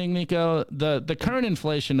every morning, Nico? The current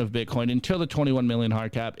inflation of Bitcoin until the 21 million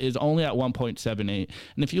hard cap is only at 1.78.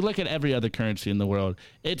 And if you look at every other currency in the world,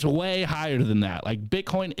 it's way higher than that. Like,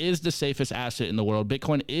 Bitcoin is the safest asset in the world.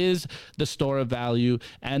 Bitcoin is the store of value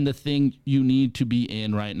and the thing you need to be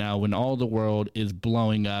in right now when all the world is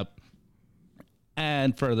blowing up.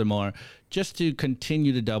 And furthermore, just to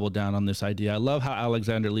continue to double down on this idea, I love how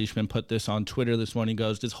Alexander Leishman put this on Twitter this morning. He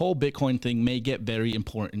goes, this whole Bitcoin thing may get very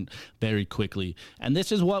important very quickly. And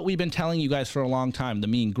this is what we've been telling you guys for a long time. The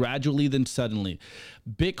mean gradually, then suddenly.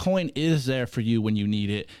 Bitcoin is there for you when you need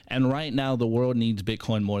it. And right now, the world needs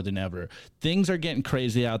Bitcoin more than ever. Things are getting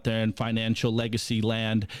crazy out there in financial legacy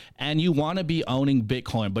land, and you want to be owning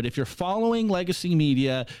Bitcoin. But if you're following legacy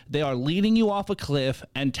media, they are leading you off a cliff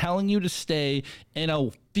and telling you to stay in a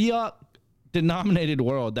fiat denominated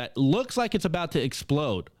world that looks like it's about to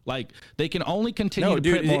explode. Like they can only continue to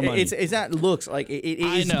print more money. It's that looks like it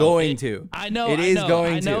is going to. I know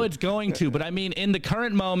it's going to, but I mean, in the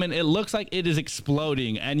current moment, it looks like it is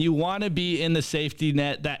exploding, and you want to be in the safety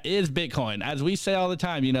net that is Bitcoin. As we say all the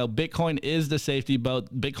time, you know, Bitcoin is the safety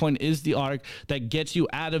boat. Bitcoin is the arc that gets you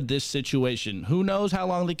out of this situation. Who knows how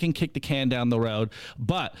long they can kick the can down the road,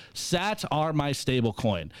 but sats are my stable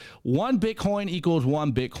coin. 1 Bitcoin equals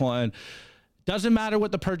 1 Bitcoin. Doesn't matter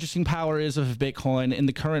what the purchasing power is of Bitcoin in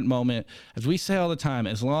the current moment. As we say all the time,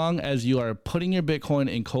 as long as you are putting your Bitcoin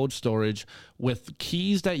in cold storage with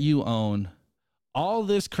keys that you own, all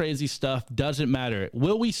this crazy stuff doesn't matter.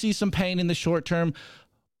 Will we see some pain in the short term?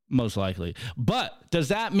 Most likely. But does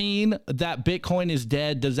that mean that Bitcoin is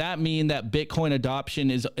dead? Does that mean that Bitcoin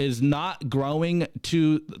adoption is not growing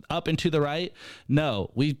up and to the right?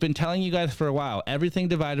 No. We've been telling you guys for a while, everything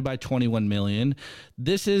divided by 21 million.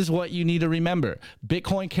 This is what you need to remember.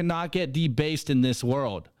 Bitcoin cannot get debased in this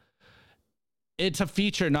world. It's a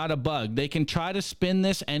feature, not a bug. They can try to spin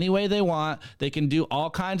this any way they want. They can do all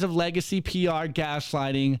kinds of legacy PR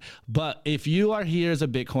gaslighting. But if you are here as a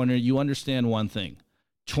Bitcoiner, you understand one thing.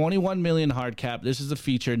 21 million hard cap. This is a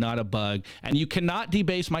feature, not a bug. And you cannot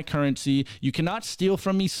debase my currency. You cannot steal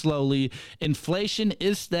from me slowly. Inflation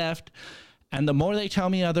is theft. And the more they tell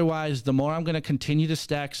me otherwise, the more I'm going to continue to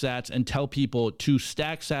stack sats and tell people to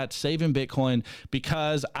stack sats, save in Bitcoin,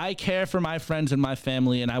 because I care for my friends and my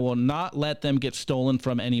family, and I will not let them get stolen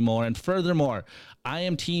from anymore. And furthermore, I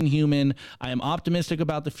am team human. I am optimistic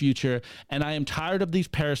about the future, and I am tired of these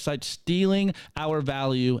parasites stealing our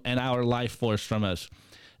value and our life force from us.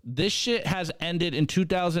 This shit has ended in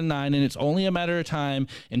 2009, and it's only a matter of time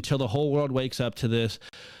until the whole world wakes up to this.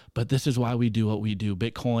 But this is why we do what we do.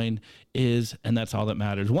 Bitcoin is, and that's all that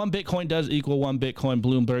matters. 1 Bitcoin does equal 1 Bitcoin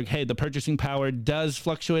Bloomberg. Hey, the purchasing power does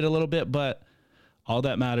fluctuate a little bit, but all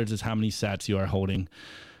that matters is how many sats you are holding.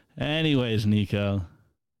 Anyways, Nico,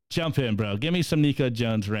 jump in, bro. Give me some Nico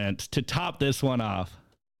Jones rants to top this one off.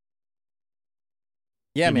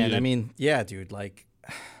 Yeah, man. I mean, yeah, dude. Like,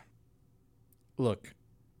 look.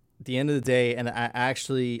 At the end of the day, and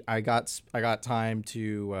I got time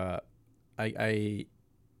to I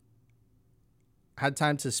had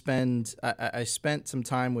time to spend. I spent some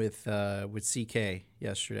time with CK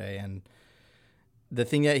yesterday, and the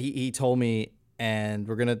thing that he told me, and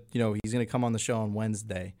he's gonna come on the show on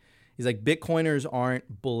Wednesday. He's like, Bitcoiners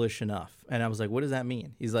aren't bullish enough, and I was like, what does that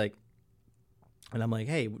mean? He's like, and I'm like,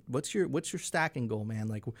 hey, what's your stacking goal, man?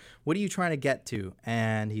 Like, what are you trying to get to?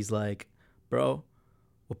 And he's like, bro,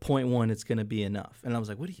 well, 0.1, it's gonna be enough. And I was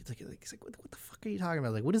like, what are you like? He's like, what the fuck are you talking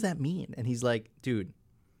about? Like, what does that mean? And he's like, dude,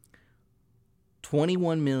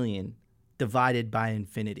 21 million divided by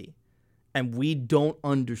infinity. And we don't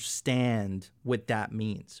understand what that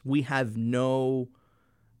means. We can't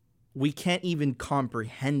even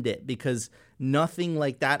comprehend it because nothing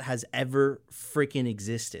like that has ever freaking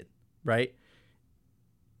existed, right?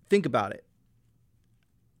 Think about it.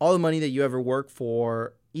 All the money that you ever work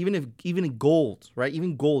for, even in gold, right?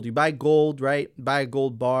 Even gold, you buy gold, right? Buy a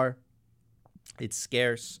gold bar. It's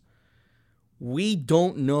scarce. We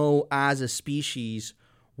don't know as a species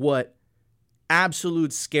what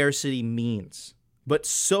absolute scarcity means. But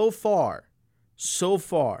so far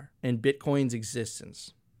in Bitcoin's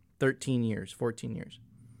existence, 13 years, 14 years,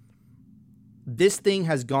 this thing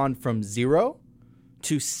has gone from zero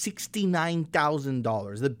to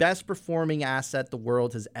 $69,000, the best performing asset the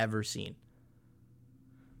world has ever seen.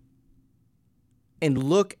 And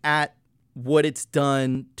look at what it's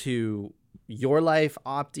done to your life,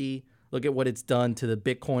 Opti. Look at what it's done to the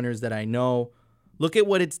Bitcoiners that I know. Look at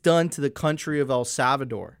what it's done to the country of El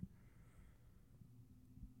Salvador.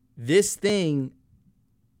 This thing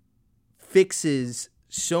fixes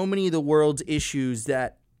so many of the world's issues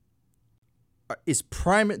that is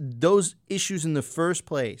those issues in the first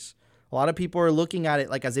place. A lot of people are looking at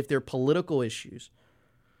it like as if they're political issues.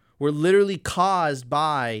 Were literally caused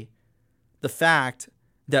by the fact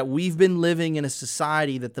that we've been living in a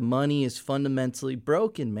society that the money is fundamentally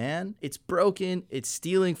broken, man. It's broken. It's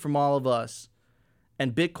stealing from all of us.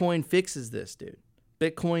 And Bitcoin fixes this, dude.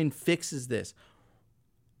 Bitcoin fixes this.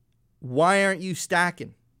 Why aren't you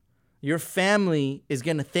stacking? Your family is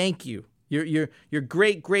going to thank you. Your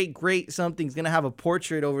great something's going to have a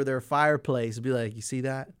portrait over their fireplace and be like, you see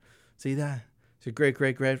that? See that? It's your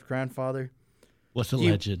great grandfather. What's a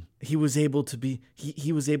legend? He was able to be,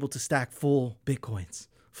 he was able to stack full Bitcoins,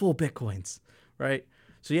 right?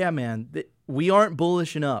 So yeah, man, we aren't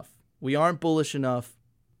bullish enough. We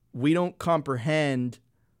don't comprehend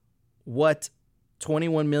what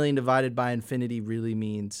 21 million divided by infinity really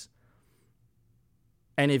means.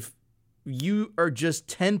 And if you are just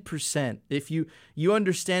 10%, if you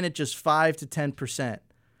understand it just 5 to 10%,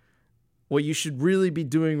 what you should really be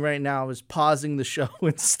doing right now is pausing the show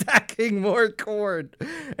and stacking more corn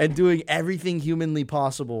and doing everything humanly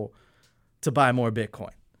possible to buy more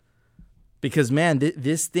Bitcoin. Because, man,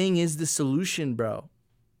 this thing is the solution, bro.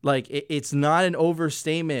 Like, it's not an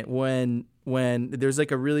overstatement when there's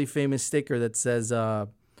like a really famous sticker that says, buy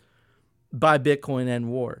Bitcoin, end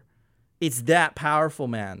war. It's that powerful,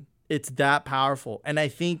 man. It's that powerful. And I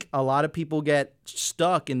think a lot of people get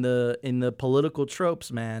stuck in the political tropes,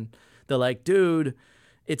 man. They're like, dude,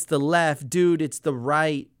 it's the left. Dude, it's the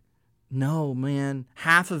right. No, man.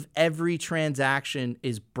 Half of every transaction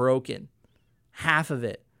is broken. Half of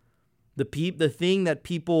it. The thing that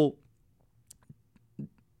people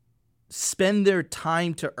spend their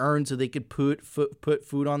time to earn so they could put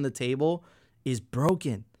food on the table is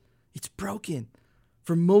broken. It's broken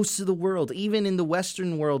for most of the world. Even in the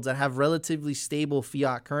Western worlds that have relatively stable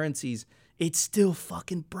fiat currencies, it's still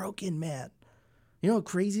fucking broken, man. You know how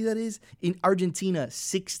crazy that is? In Argentina,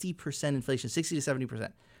 60% inflation, 60 to 70%.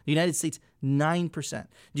 The United States, 9%.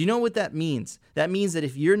 Do you know what that means? That means that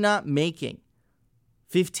if you're not making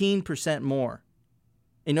 15% more,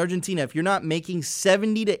 in Argentina, if you're not making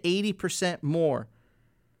 70 to 80% more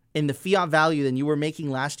in the fiat value than you were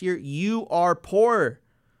making last year, you are poor.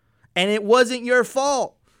 And it wasn't your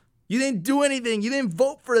fault. You didn't do anything. You didn't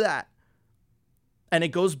vote for that. And it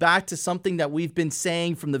goes back to something that we've been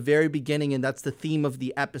saying from the very beginning, and that's the theme of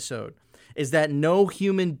the episode, is that no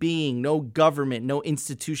human being, no government, no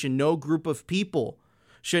institution, no group of people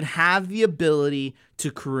should have the ability to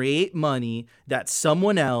create money that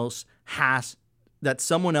someone else has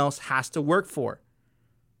to work for.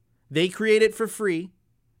 They create it for free.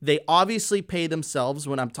 They obviously pay themselves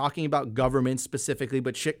when I'm talking about government specifically,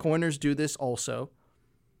 but shitcoiners do this also.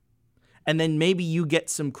 And then maybe you get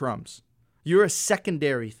some crumbs. You're a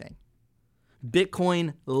secondary thing.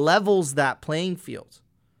 Bitcoin levels that playing field.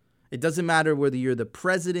 It doesn't matter whether you're the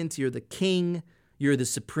president, you're the king, you're the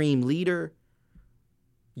supreme leader.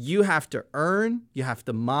 You have to earn, you have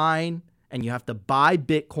to mine, and you have to buy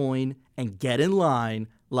Bitcoin and get in line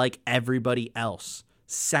like everybody else.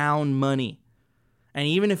 Sound money. And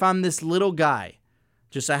even if I'm this little guy,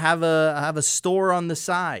 I have a store on the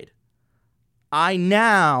side, I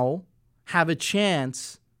now have a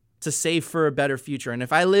chance to save for a better future. And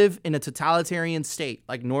if I live in a totalitarian state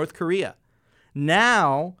like North Korea,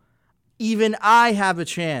 now even I have a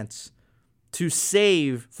chance to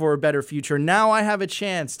save for a better future. Now I have a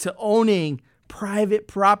chance to owning private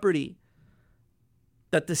property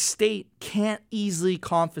that the state can't easily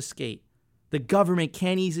confiscate. The government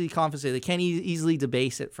can't easily confiscate. They can't easily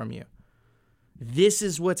debase it from you. This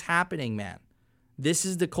is what's happening, man. This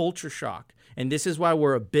is the culture shock. And this is why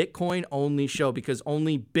we're a Bitcoin-only show, because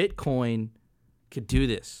only Bitcoin could do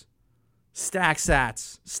this. Stack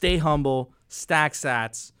sats. Stay humble. Stack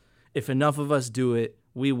sats. If enough of us do it,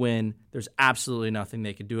 we win. There's absolutely nothing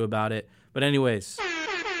they could do about it. But anyways.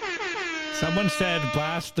 Someone said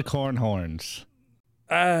blast the corn horns.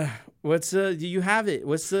 Do you have it?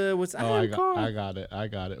 I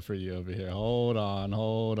got it for you over here. Hold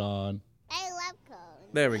on. I love cones.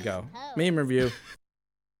 There we go. Meme review.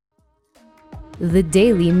 The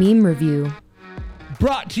Daily Meme Review.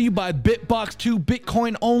 Brought to you by Bitbox 2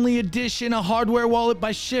 Bitcoin Only Edition, a hardware wallet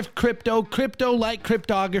by Shift Crypto. Crypto-like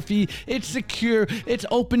cryptography. It's secure, it's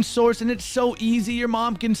open source, and it's so easy your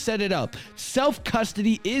mom can set it up.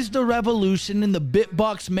 Self-custody is the revolution, and the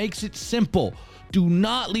Bitbox makes it simple. Do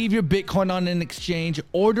not leave your Bitcoin on an exchange.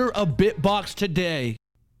 Order a Bitbox today.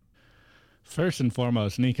 First and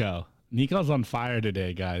foremost, Nico's on fire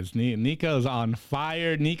today, guys. Nico's on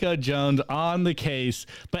fire. Nico Jones on the case.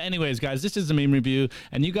 But anyways, guys, this is the meme review,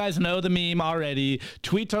 and you guys know the meme already.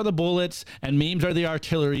 Tweets are the bullets, and memes are the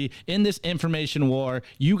artillery in this information war.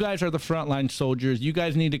 You guys are the frontline soldiers. You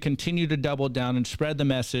guys need to continue to double down and spread the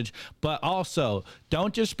message. But also,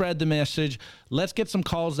 don't just spread the message. Let's get some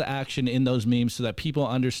calls to action in those memes so that people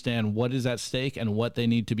understand what is at stake and what they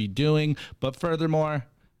need to be doing. But furthermore,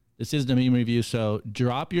 this is the meme review, so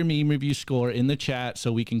drop your meme review score in the chat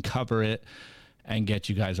so we can cover it and get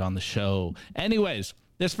you guys on the show. Anyways,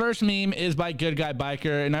 This first meme is by Good Guy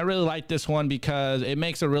Biker, and I really like this one because it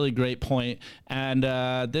makes a really great point. And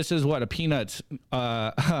this is what a Peanuts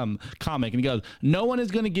comic, and he goes, "No one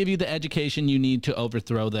is going to give you the education you need to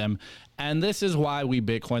overthrow them." And this is why we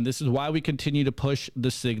Bitcoin. This is why we continue to push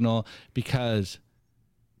the signal, because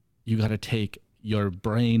you got to take your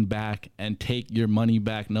brain back and take your money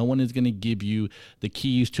back. No one is going to give you the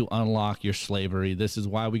keys to unlock your slavery. This is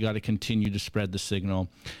why we got to continue to spread the signal.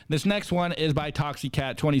 This next one is by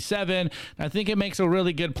Toxicat27. I think it makes a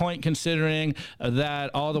really good point, considering that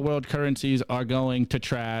all the world currencies are going to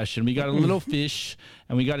trash, and we got a little fish,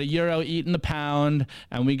 and we got a euro eating the pound,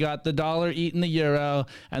 and we got the dollar eating the euro,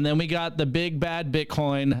 and then we got the big bad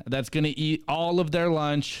Bitcoin that's going to eat all of their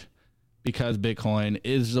lunch, because Bitcoin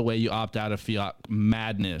is the way you opt out of fiat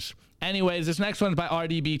madness. Anyways, this next one is by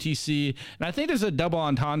RDBTC, and I think there's a double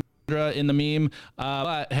entendre in the meme,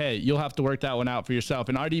 but hey, you'll have to work that one out for yourself.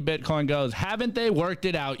 And RD Bitcoin goes, "Haven't they worked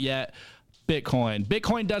it out yet?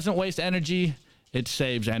 Bitcoin doesn't waste energy. It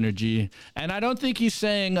saves energy." And I don't think he's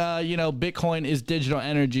saying, Bitcoin is digital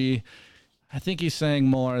energy. I think he's saying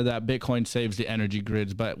more that Bitcoin saves the energy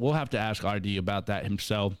grids, but we'll have to ask RD about that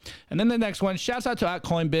himself. And then the next one, shouts out to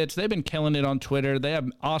 @CoinBits. They've been killing it on Twitter. They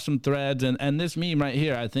have awesome threads, and this meme right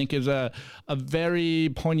here, I think, is a very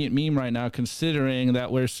poignant meme right now, considering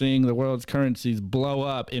that we're seeing the world's currencies blow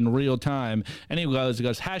up in real time. And he goes,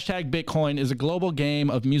 "Bitcoin is a global game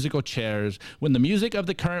of musical chairs. When the music of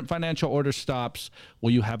the current financial order stops,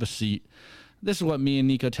 will you have a seat?" This is what me and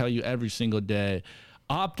Nico tell you every single day.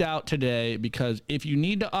 Opt out today, because if you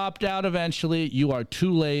need to opt out eventually, you are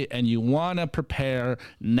too late, and you want to prepare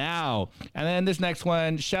now. And then this next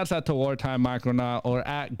one, shouts out to Wartime Micronaut, or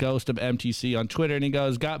 @Ghost of MTC on Twitter, and he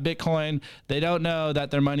goes, "Got Bitcoin. They don't know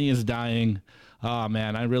that their money is dying." Oh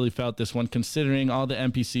man, I really felt this one, considering all the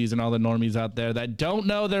NPCs and all the normies out there that don't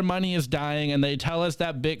know their money is dying, and they tell us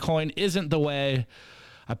that Bitcoin isn't the way.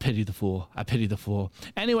 I pity the fool. I pity the fool.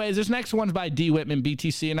 Anyways, this next one's by D. Whitman,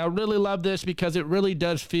 BTC, and I really love this because it really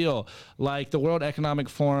does feel like the World Economic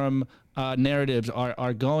Forum narratives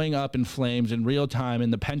are going up in flames in real time,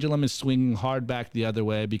 and the pendulum is swinging hard back the other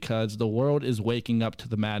way, because the world is waking up to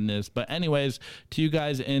the madness. But anyways, to you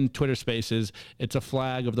guys in Twitter Spaces, it's a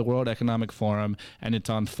flag of the World Economic Forum, and it's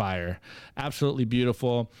on fire. Absolutely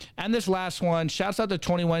beautiful. And this last one, shouts out to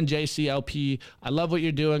 21JCLP. I love what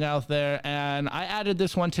you're doing out there, and I added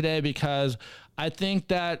this one today because I think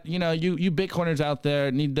that, you Bitcoiners out there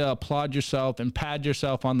need to applaud yourself and pat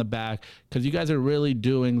yourself on the back, because you guys are really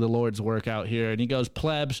doing the Lord's work out here. And he goes,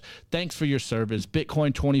 "Plebs, thanks for your service.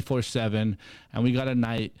 Bitcoin 24/7. And we got a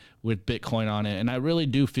night with Bitcoin on it." And I really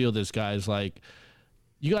do feel this, guys. Like,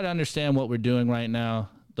 you got to understand what we're doing right now.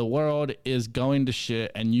 The world is going to shit,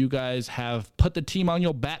 and you guys have put the team on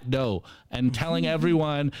your back door and telling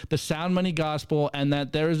everyone the sound money gospel, and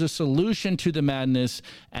that there is a solution to the madness,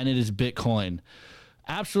 and it is Bitcoin.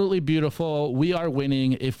 Absolutely beautiful. We are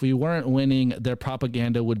winning. If we weren't winning, their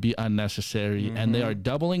propaganda would be unnecessary, and they are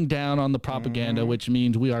doubling down on the propaganda, which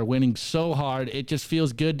means we are winning so hard. It just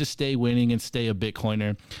feels good to stay winning and stay a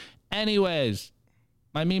Bitcoiner. Anyways,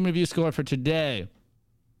 my meme review score for today.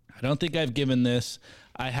 I don't think I've given this.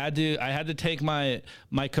 I had to take my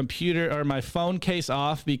computer or my phone case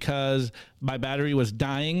off because my battery was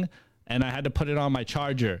dying, and I had to put it on my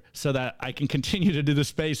charger so that I can continue to do the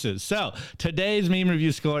spaces. So today's meme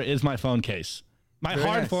review score is my phone case, my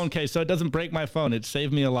hard phone case, so it doesn't break my phone. It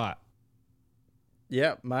saved me a lot.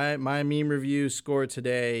 Yeah, my meme review score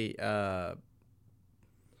today,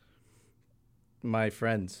 my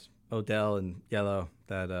friends Odell and Yellow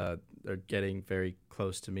that are getting very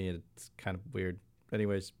close to me, and it's kind of weird.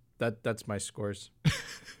 Anyways, that's my scores.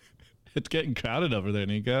 It's getting crowded over there,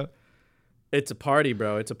 Nico. It's a party,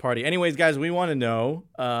 bro. It's a party. Anyways, guys, we want to know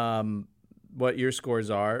what your scores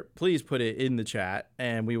are. Please put it in the chat,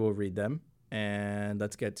 and we will read them. And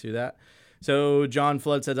let's get to that. So John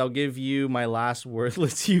Flood says, "I'll give you my last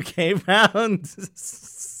worthless UK round."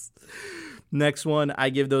 Next one, "I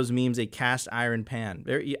give those memes a cast iron pan."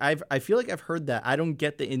 I feel like I've heard that. I don't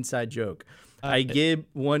get the inside joke. I give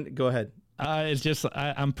one. Go ahead. It's just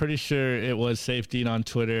I'm pretty sure it was Safety on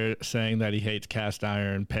Twitter saying that he hates cast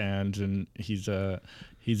iron pans, and he's an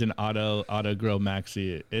auto grow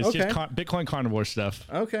maxi. It's just Bitcoin carnivore stuff.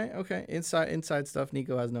 Okay. Inside stuff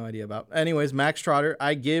Nico has no idea about. Anyways, Max Trotter,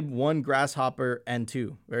 "I give one grasshopper and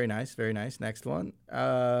two." Very nice. Next one,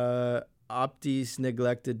 Optis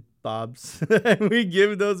neglected bobs. We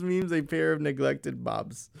give those memes a pair of neglected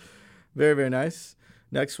bobs. Very, very nice.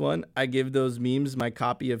 Next one, "I give those memes my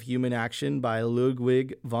copy of Human Action by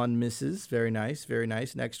Ludwig von Mises." Very nice.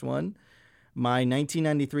 Next one, my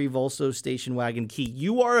 1993 Volso station wagon key.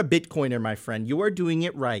 You are a Bitcoiner, my friend. You are doing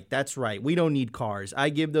it right. That's right. We don't need cars. I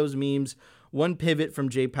give those memes one pivot from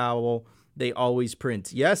Jay Powell. They always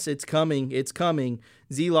print. Yes, it's coming. It's coming.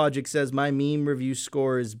 Z-Logic says my meme review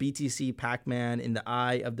score is BTC Pac-Man in the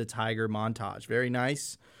Eye of the Tiger montage. Very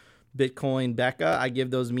nice. Bitcoin Becca, I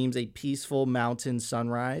give those memes a peaceful mountain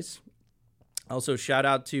sunrise. Also, shout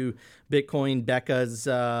out to Bitcoin Becca's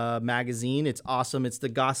magazine. It's awesome. It's the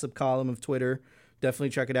gossip column of Twitter.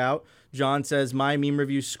 Definitely check it out. John says, my meme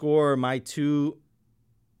review score, my two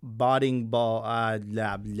botting ball. Blah,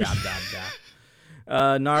 blah, blah,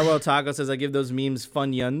 blah. Narwhal Taco says, I give those memes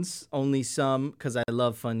funyuns. Only some, because I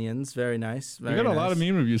love funyuns. Very nice. You got a lot of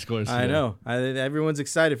meme review scores today. I know. Everyone's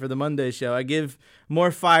excited for the Monday show. I give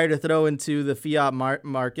more fire to throw into the fiat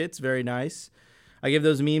markets. Very nice. I give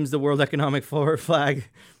those memes the World Economic Forum flag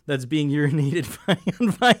that's being urinated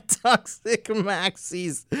by toxic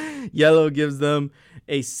maxis. Yellow gives them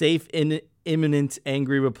a safe, imminent,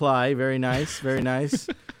 angry reply. Very nice. Very nice.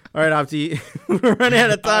 All right, Opti, we're running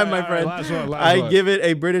out of time, my friend. Last I one. give it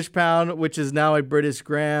a British pound, which is now a British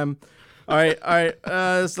gram. All right.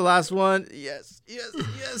 That's the last one. Yes.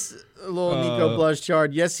 A little Nico blush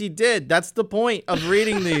chart. Yes, he did. That's the point of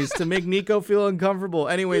reading these, to make Nico feel uncomfortable.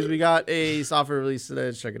 Anyways, we got a software release today.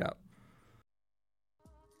 Let's check it out.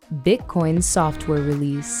 Bitcoin software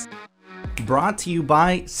release. Brought to you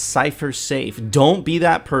by CipherSafe. Don't be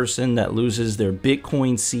that person that loses their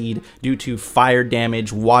Bitcoin seed due to fire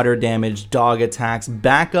damage, water damage, dog attacks.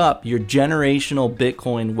 Back up your generational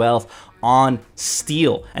Bitcoin wealth on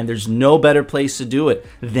steel, and there's no better place to do it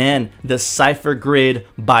than the Cypher Grid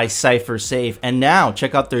by CipherSafe. And now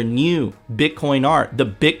check out their new Bitcoin art, the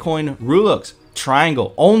Bitcoin Rulux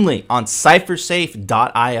triangle, only on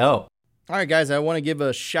cyphersafe.io. All right, guys, I want to give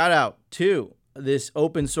a shout out to this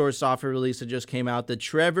open source software release that just came out, the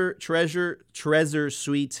Trezor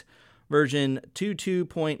Suite version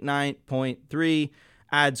 22.9.3.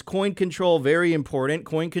 Adds coin control, very important.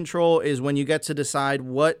 Coin control is when you get to decide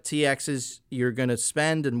what TXs you're going to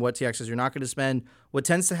spend and what TXs you're not going to spend. What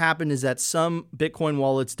tends to happen is that some Bitcoin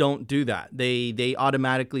wallets don't do that. They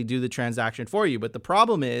automatically do the transaction for you. But the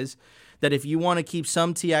problem is that if you want to keep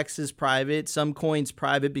some TXs private, some coins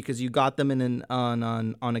private because you got them in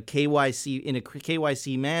on a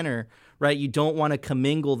KYC manner, right? You don't want to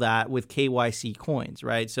commingle that with KYC coins,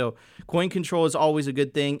 right? So coin control is always a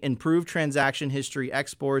good thing. Improved transaction history,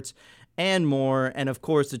 exports, and more. And of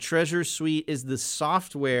course, the Trezor Suite is the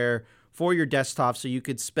software for your desktop, so you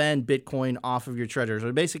could spend Bitcoin off of your Trezor.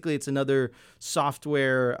 So basically, it's another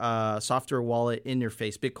software wallet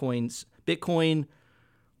interface. Bitcoin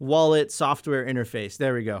wallet software interface.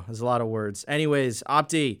 There we go. There's a lot of words. Anyways,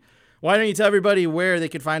 Opti, why don't you tell everybody where they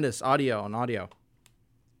could find us on audio?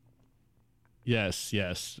 Yes.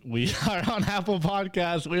 We are on Apple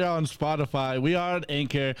Podcasts. We are on Spotify. We are on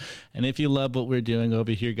Anchor. And if you love what we're doing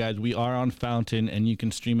over here, guys, we are on Fountain, and you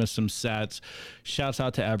can stream us some sats. Shouts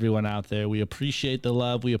out to everyone out there. We appreciate the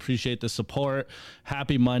love. We appreciate the support.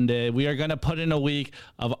 Happy Monday. We are going to put in a week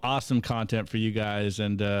of awesome content for you guys.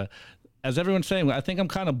 And, as everyone's saying, I think I'm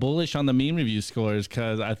kind of bullish on the meme review scores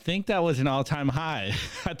because I think that was an all-time high.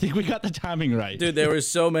 I think we got the timing right. Dude, there were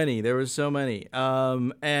so many.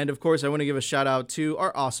 And, of course, I want to give a shout-out to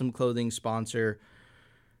our awesome clothing sponsor,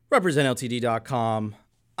 RepresentLTD.com.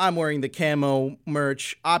 I'm wearing the camo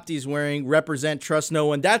merch. Opti's wearing Represent Trust No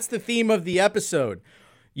One. That's the theme of the episode.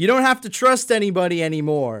 You don't have to trust anybody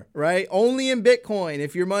anymore, right? Only in Bitcoin.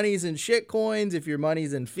 If your money's in shitcoins, if your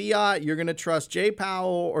money's in fiat, you're going to trust Jay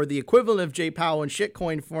Powell or the equivalent of Jay Powell in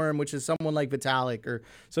shitcoin form, which is someone like Vitalik or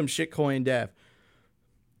some shitcoin dev.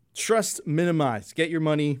 Trust minimized. Get your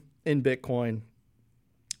money in Bitcoin.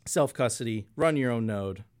 Self-custody. Run your own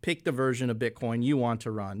node. Pick the version of Bitcoin you want to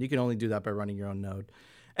run. You can only do that by running your own node.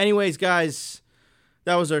 Anyways, guys,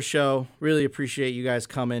 that was our show. Really appreciate you guys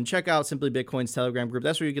coming. Check out Simply Bitcoin's Telegram group.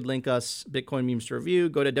 That's where you could link us Bitcoin memes to review.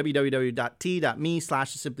 Go to www.t.me/the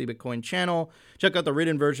channel. Check out the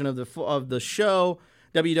written version of the show,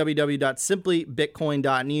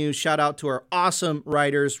 www.simplybitcoin.news. Shout out to our awesome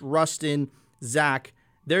writers, Rustin, Zach.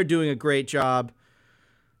 They're doing a great job.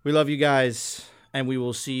 We love you guys, and we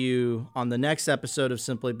will see you on the next episode of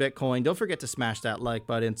Simply Bitcoin. Don't forget to smash that like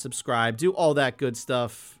button, subscribe, do all that good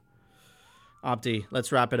stuff. Opti,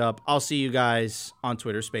 let's wrap it up. I'll see you guys on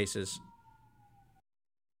Twitter Spaces.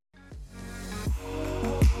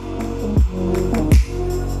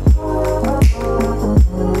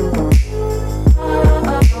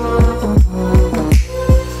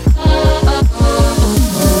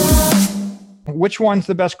 Which one's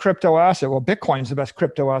the best crypto asset? Well, Bitcoin's the best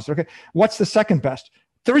crypto asset. Okay. What's the second best?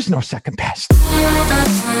 There is no second best.